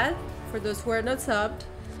an ad for those who are not subbed.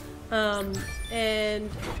 And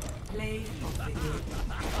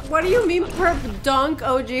what do you mean Perp Donk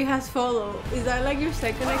OG has followed? Is that like your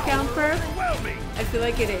second account, Perp? I feel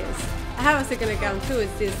like it is. I have a second account too,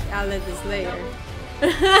 it's this Outlet the Slayer.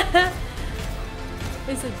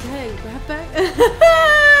 It's a dang grab back.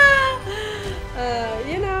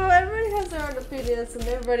 You know, everybody has their own opinions and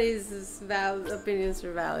everybody's opinions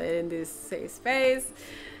are valid in this safe space.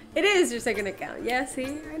 It is your second account. Yeah,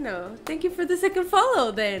 see? I know. Thank you for the second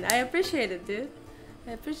follow then. I appreciate it, dude.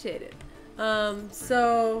 I appreciate it.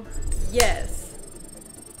 So, yes.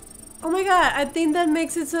 Oh my god, I think that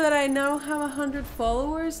makes it so that I now have 100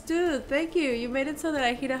 followers. Dude, thank you. You made it so that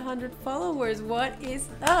I hit 100 followers. What is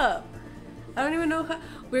up? I don't even know how.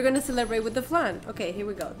 We're gonna celebrate with the flan. Okay, here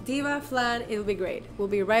we go. Diva, flan, it'll be great. We'll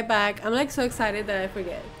be right back. I'm like so excited that I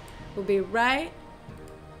forget. We'll be right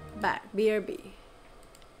back. BRB.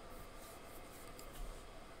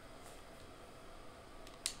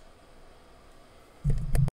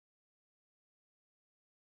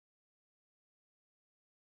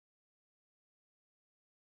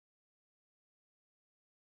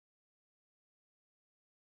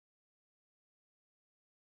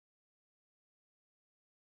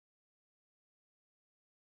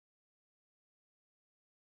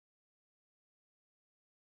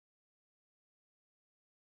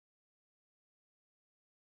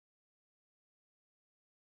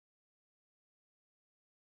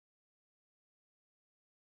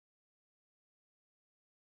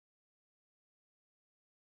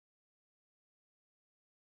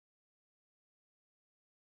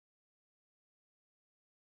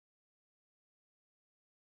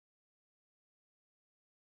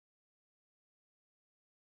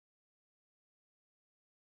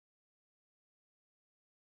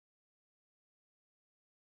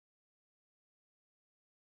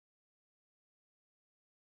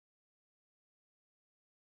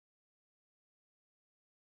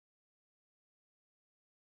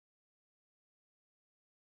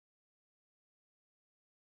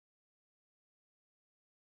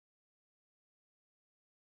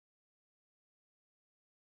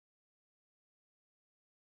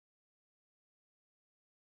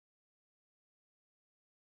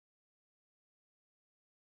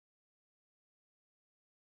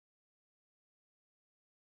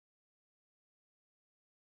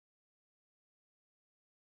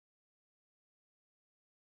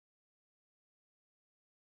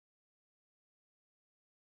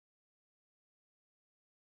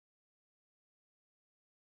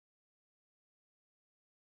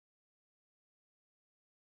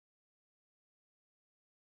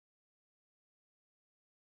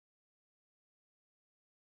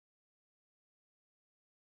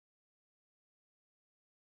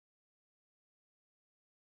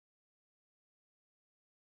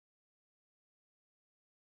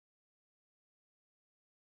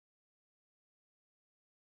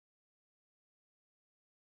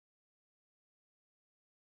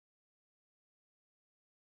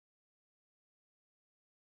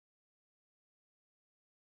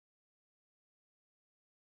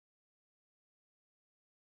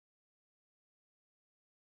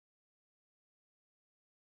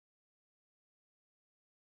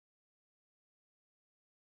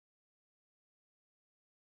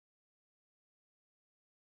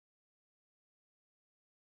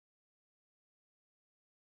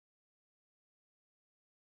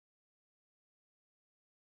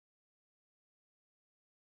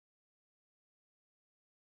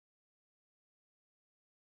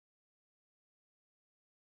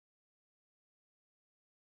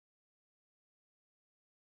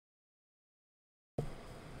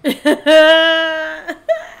 What's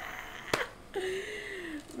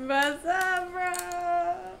up, bro?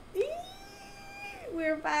 Eee,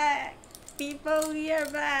 we're back. People, we are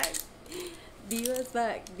back. Diva's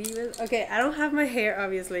back. Diva's. Okay, I don't have my hair,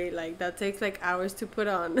 obviously. Like, that takes like hours to put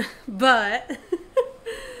on. But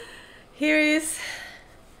here is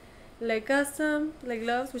like custom, like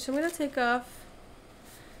gloves, which I'm gonna take off.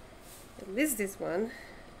 At least this one.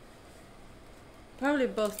 Probably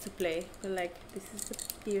both to play, but like, this is a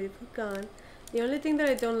beautiful gun. The only thing that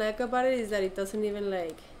I don't like about it is that it doesn't even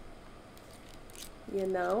like, you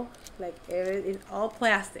know, like it's all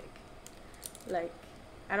plastic. Like,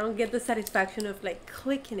 I don't get the satisfaction of like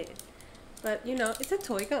clicking it. But you know, it's a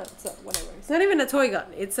toy gun, so whatever. It's not even a toy gun.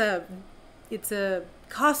 It's a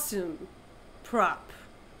costume prop.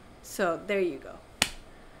 So there you go.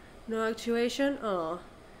 No actuation. Oh,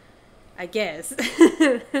 I guess.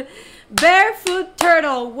 Barefoot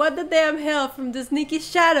Turtle. What the damn hell from the Sneaky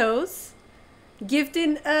Shadows?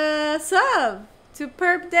 Gifting a sub to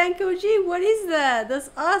Perp Danko G. What is that?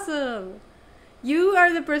 That's awesome. You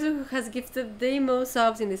are the person who has gifted the most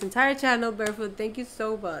subs in this entire channel, Barefoot. Thank you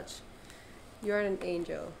so much. You are an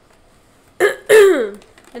angel.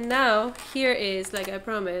 And now, here is, like I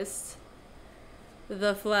promised,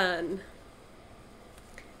 the flan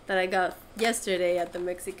that I got yesterday at the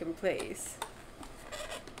Mexican place.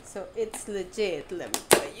 So it's legit, let me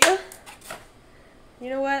tell you. You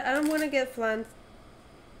know what? I don't want to get flan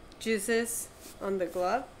juices on the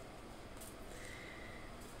glove.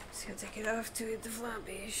 Just gonna take it off to eat the flan,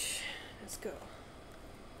 bish. Let's go.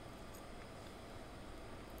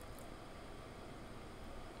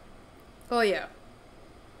 Oh yeah.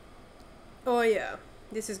 Oh yeah.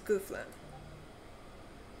 This is good flan.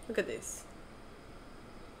 Look at this.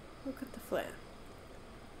 Look at the flan.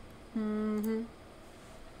 Mm-hmm.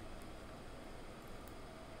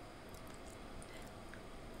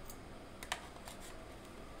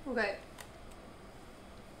 Okay.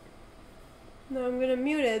 No, I'm gonna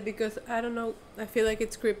mute it because I don't know. I feel like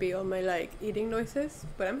it's creepy, all my like eating noises,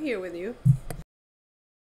 but I'm here with you.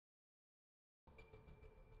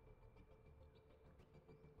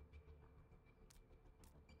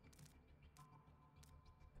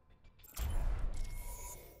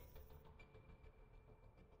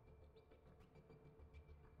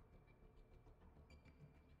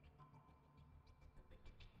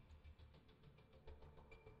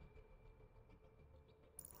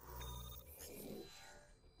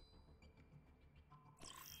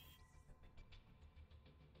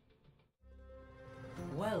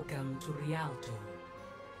 Welcome to Rialto.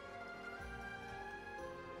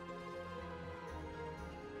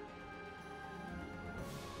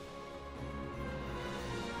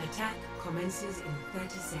 Attack commences in 30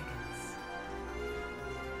 seconds.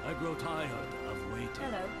 I grow tired of waiting.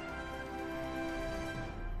 Hello.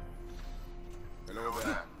 Hello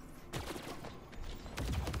there.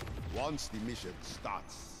 Once the mission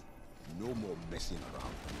starts, no more messing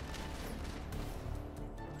around.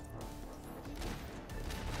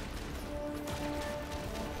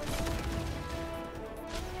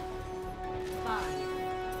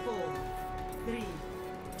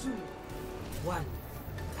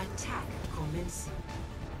 Attack commencing.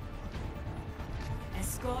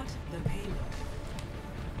 Escort the payload.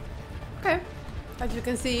 Okay. As you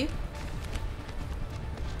can see,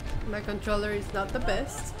 my controller is not the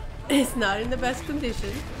best. It's not in the best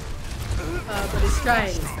condition. But it's trying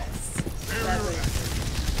its best. That way.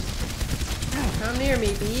 Come near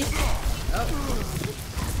me, beast. Oh.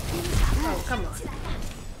 Oh, come on.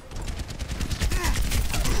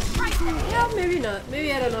 Yeah, maybe not.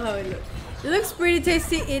 Maybe I don't know how it looks. It looks pretty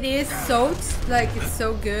tasty. It is soaked, like it's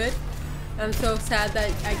so good. I'm so sad that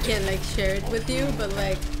I can't like share it with you, but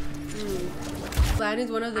like, flan is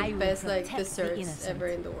one of the best like desserts ever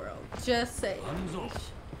in the world. Just saying. Hands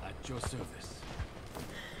off. At your service.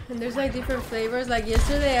 And there's like different flavors. Like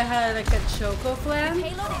yesterday I had like a choco flan.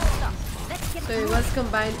 So it was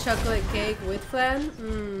combined chocolate cake with flan.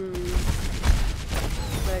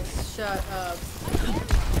 Like shut up.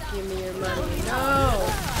 Give me your money. No.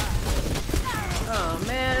 Oh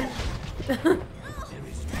man.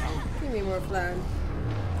 Give me more flan.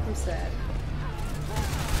 I'm sad.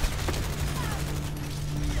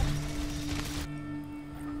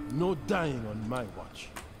 No dying on my watch.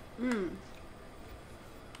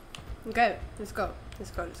 Okay, let's go.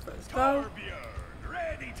 Let's go, let's go, let's go.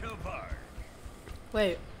 Ready to bark.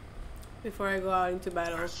 Wait. Before I go out into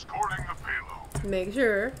battle, Escorting the payload. make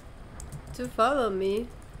sure to follow me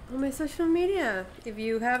on my social media if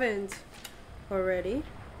you haven't already,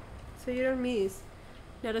 so you don't miss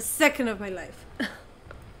not a second of my life.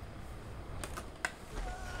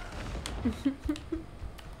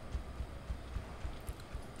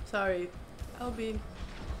 Sorry. I'll be.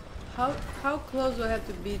 How close do I have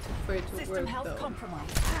to be for it to System work health though?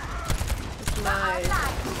 compromised. It's my.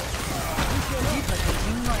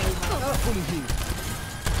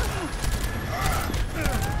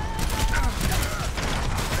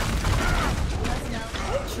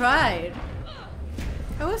 I tried.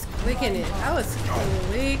 I was clicking it.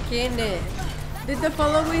 Did the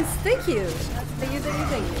following thank you? Thank you.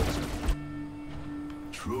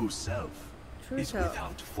 True self is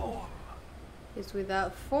without form. It's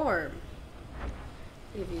without form.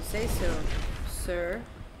 If you say so, sir.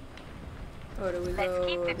 Or do we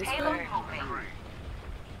go this way?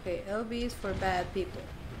 Okay, LB is for bad people.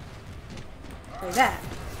 Like that.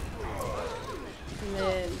 And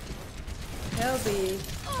then LB.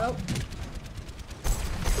 Oh.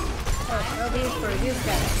 LB is for this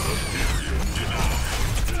guy.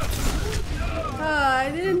 Oh, I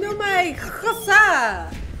didn't do my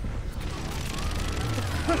khasa.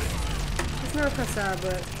 It's not khasa,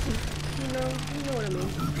 but you know what I mean.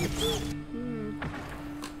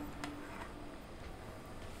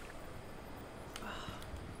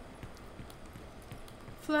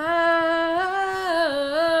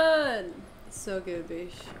 Flan! It's so good,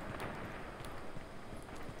 bitch.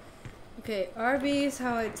 Okay, RB is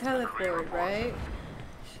how I teleport, right?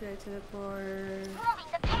 Should I teleport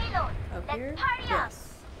up here?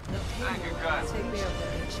 Yes. Take me up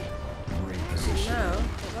there. Now,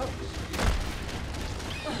 oh.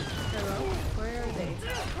 Hello, where are they?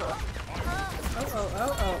 Oh.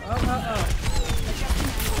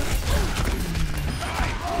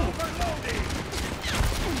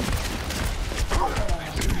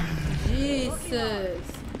 Jesus.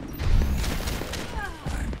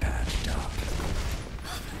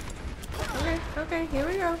 Okay, here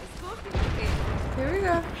we go.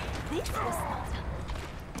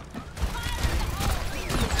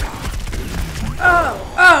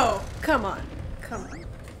 Oh, come on.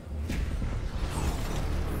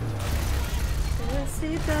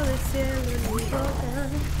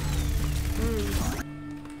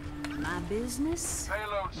 My business,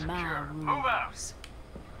 my rules.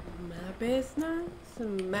 My business,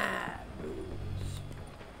 my rules.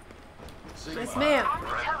 Yes, ma'am.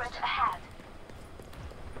 Turret ahead.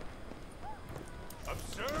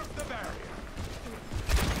 Observe the barrier.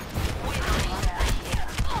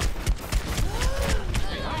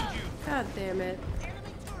 God damn it.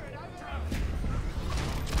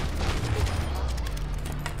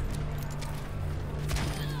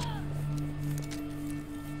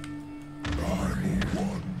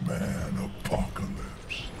 One-man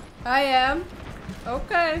apocalypse. I am.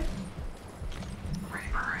 Okay.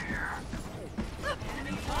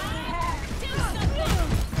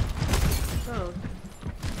 Oh.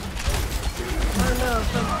 Oh no,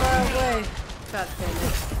 from far away. God damn it.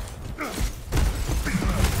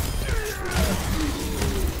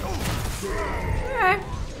 Alright.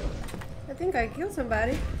 I think I killed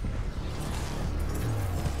somebody.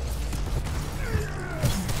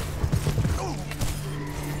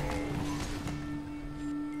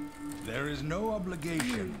 There is no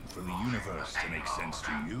obligation for the universe to make sense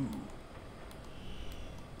to you.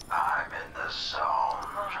 I'm in the zone.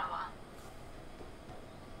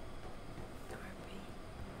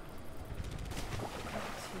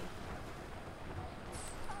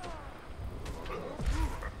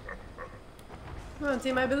 Come on,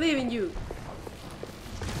 team, I believe in you.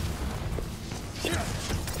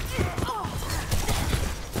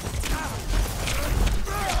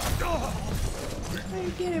 Are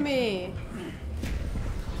you kidding me?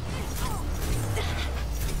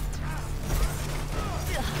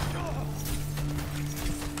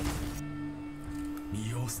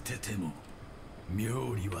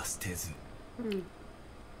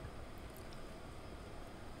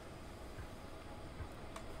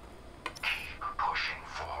 Pushing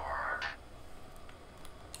forward.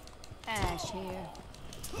 Ash here.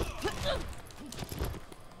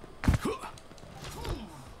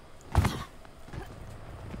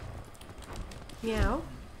 Meow.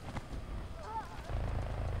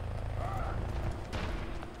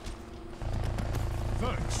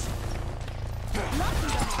 Thanks.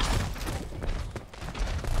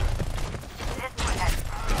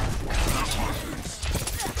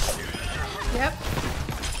 Yep.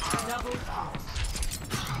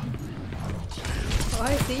 Oh,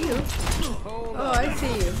 I see you. Oh, I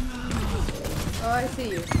see you. Oh, I see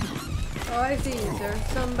you. Oh, I see you, sir.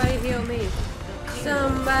 Somebody heal me.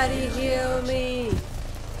 Somebody heal me.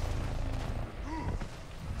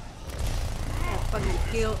 Oh, fucking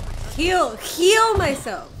heal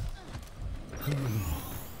myself.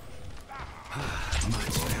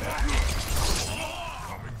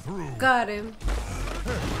 Coming through. Got him.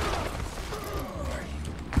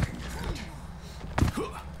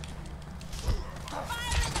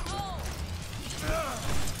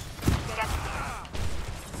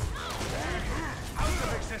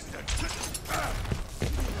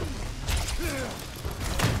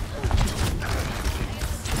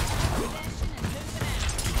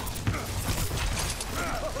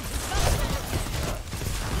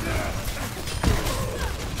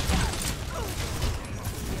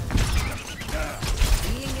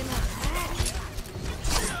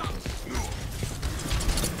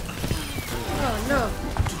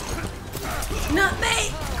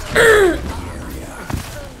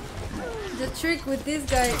 The trick with this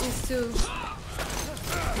guy is to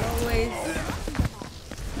always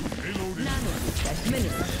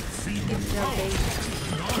keep jumping.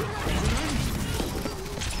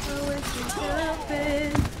 Always keep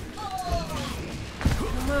jumping.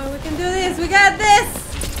 Come on, we can do this. We got this.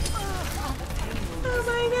 Oh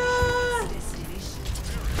my god.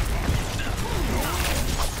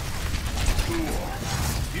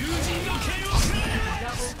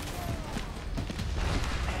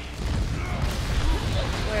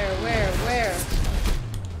 Where?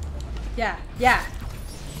 Yeah.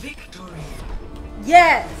 Victory.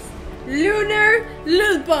 Yes! Lunar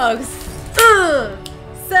loot box!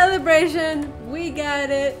 Celebration! We got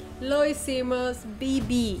it! Lo hicimos,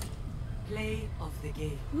 BB. Play of the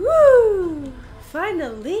game. Woo!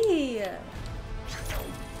 Finally!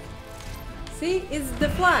 See, it's the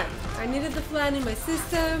flan. I needed the flan in my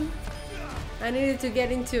system. I needed to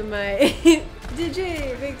get into my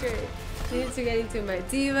GG victory. I needed to get into my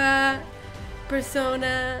diva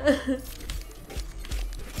persona.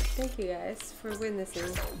 Thank you guys for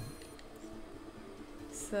witnessing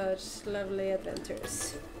such lovely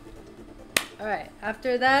adventures. Alright,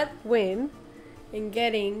 after that win and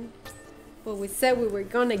getting what we said we were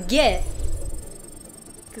gonna get,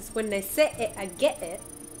 because when I say it, I get it.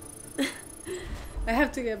 I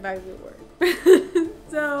have to get back to work.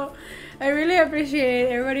 So I really appreciate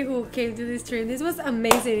everybody who came to this stream. This was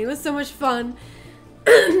amazing. It was so much fun.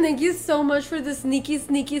 Thank you so much for the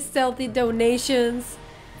sneaky stealthy donations.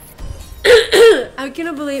 I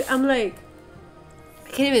cannot believe I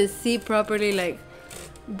can't even see properly like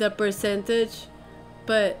the percentage,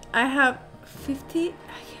 but I have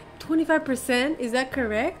 25%. Is that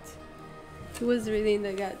correct? It was reading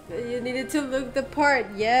the gut. You needed to look the part.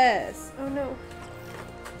 Yes. Oh no.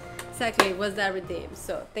 Exactly. Was that redeemed?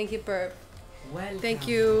 So thank you, Perp. Thank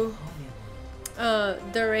you.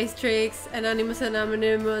 The Race Tricks, Anonymous,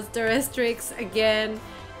 the Race Tricks again.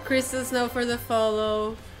 Crystal Snow for the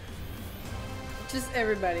follow. Just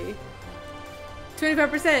everybody.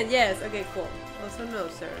 25%. Yes. Okay. Cool. Also no,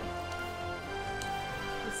 sir.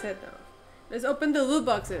 You said no. Let's open the loot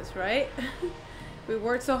boxes, right? We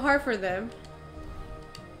worked so hard for them.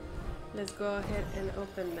 Let's go ahead and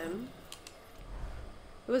open them.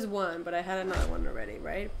 It was one, but I had another one already,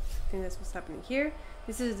 right? I think that's what's happening here.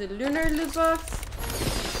 This is the lunar loot box.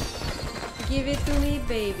 Give it to me,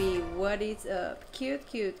 baby. What is up? Cute.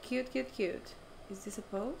 Is this a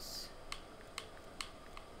pose?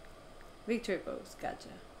 Victory pose. Gotcha.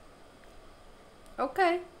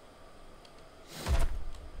 Okay.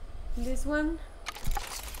 This one.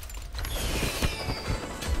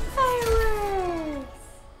 Fireworks!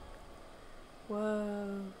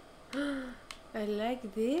 Whoa. I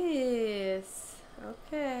like this.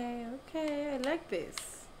 Okay, I like this.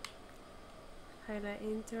 Highlight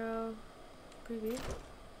intro. Preview.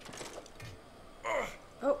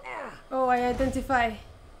 Oh, I identify.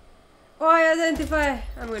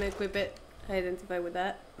 I'm gonna equip it. I identify with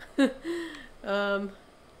that. I'm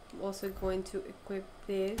also going to equip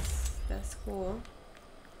this. That's cool.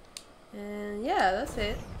 And yeah, that's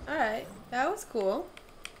it. Alright, that was cool.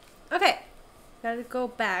 Okay, gotta go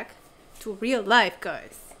back to real life,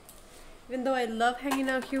 guys. Even though I love hanging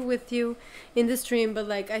out here with you in the stream, but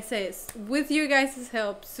like I say, with your guys'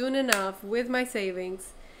 help, soon enough, with my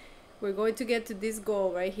savings, we're going to get to this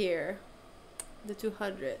goal right here, the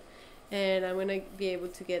 200, and I'm gonna be able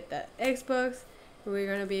to get that Xbox, and we're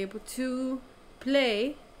gonna be able to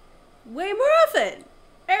play way more often.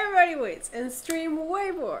 Everybody wins and stream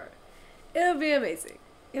way more. It'll be amazing.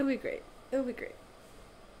 It'll be great.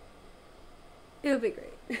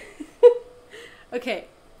 Okay,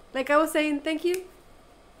 like I was saying, thank you.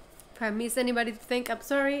 If I miss anybody to thank, I'm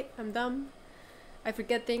sorry. I'm dumb. I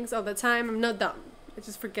forget things all the time. I'm not dumb. I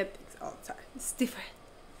just forget things all the time. It's different.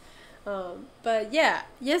 But yeah,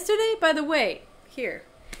 yesterday, by the way,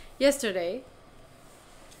 yesterday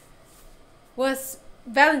was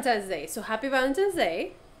Valentine's Day. So happy Valentine's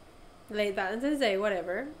Day. Late Valentine's Day,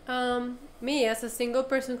 whatever. Me as a single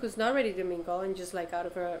person who's not ready to mingle and just like out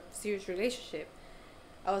of a serious relationship,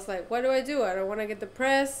 I was like, what do? I don't want to get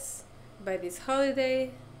depressed by this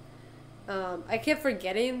holiday. I kept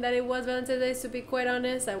forgetting that it was Valentine's Day, to be quite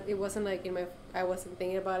honest. It wasn't like I wasn't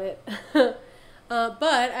thinking about it.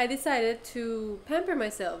 But I decided to pamper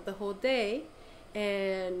myself the whole day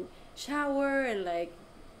and shower and like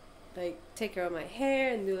take care of my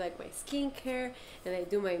hair and do like my skincare, and I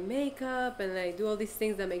do my makeup and I do all these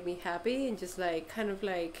things that make me happy and just like kind of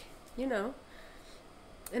like, you know.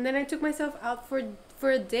 And then I took myself out for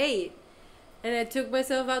a date, and I took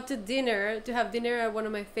myself out to dinner, to have dinner at one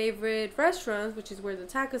of my favorite restaurants, which is where the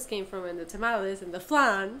tacos came from, and the tamales and the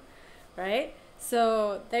flan, right?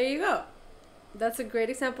 So there you go. That's a great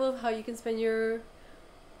example of how you can spend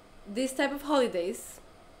these type of holidays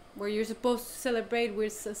where you're supposed to celebrate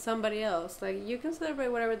with somebody else. Like, you can celebrate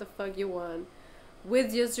whatever the fuck you want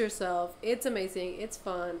with just yourself. It's amazing. It's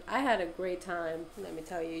fun. I had a great time, let me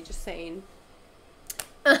tell you, just saying.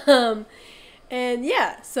 And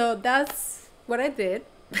yeah, so that's what I did.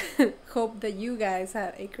 Hope that you guys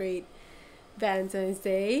had a great Valentine's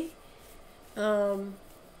Day.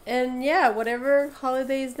 And yeah, whatever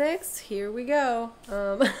holiday is next, here we go.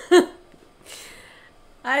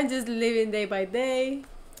 I'm just living day by day,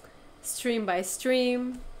 stream by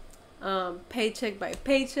stream, paycheck by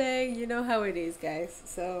paycheck. You know how it is, guys.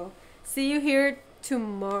 So see you here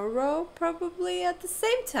tomorrow, probably at the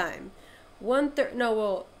same time.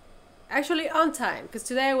 Actually on time, because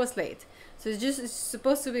today I was late. So it's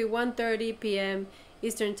supposed to be 1:30 p.m.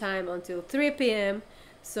 Eastern time until 3 p.m.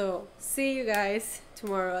 So see you guys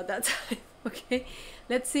tomorrow at that time. Okay,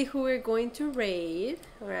 let's see who we're going to raid.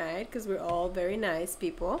 All right, because we're all very nice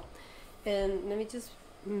people. And let me just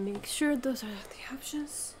make sure those are the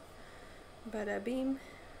options. Bada beam,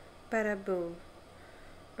 bada boom.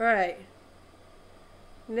 All right,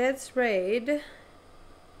 let's raid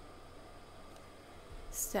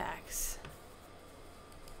Stacks.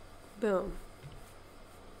 Boom.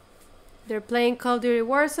 They're playing Call of Duty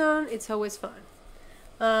Warzone. It's always fun.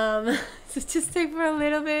 So just stay for a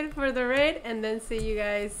little bit for the raid, and then see you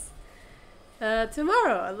guys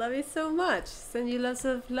tomorrow. I love you so much. Send you lots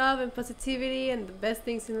of love and positivity and the best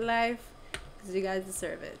things in life, because you guys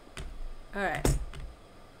deserve it. All right.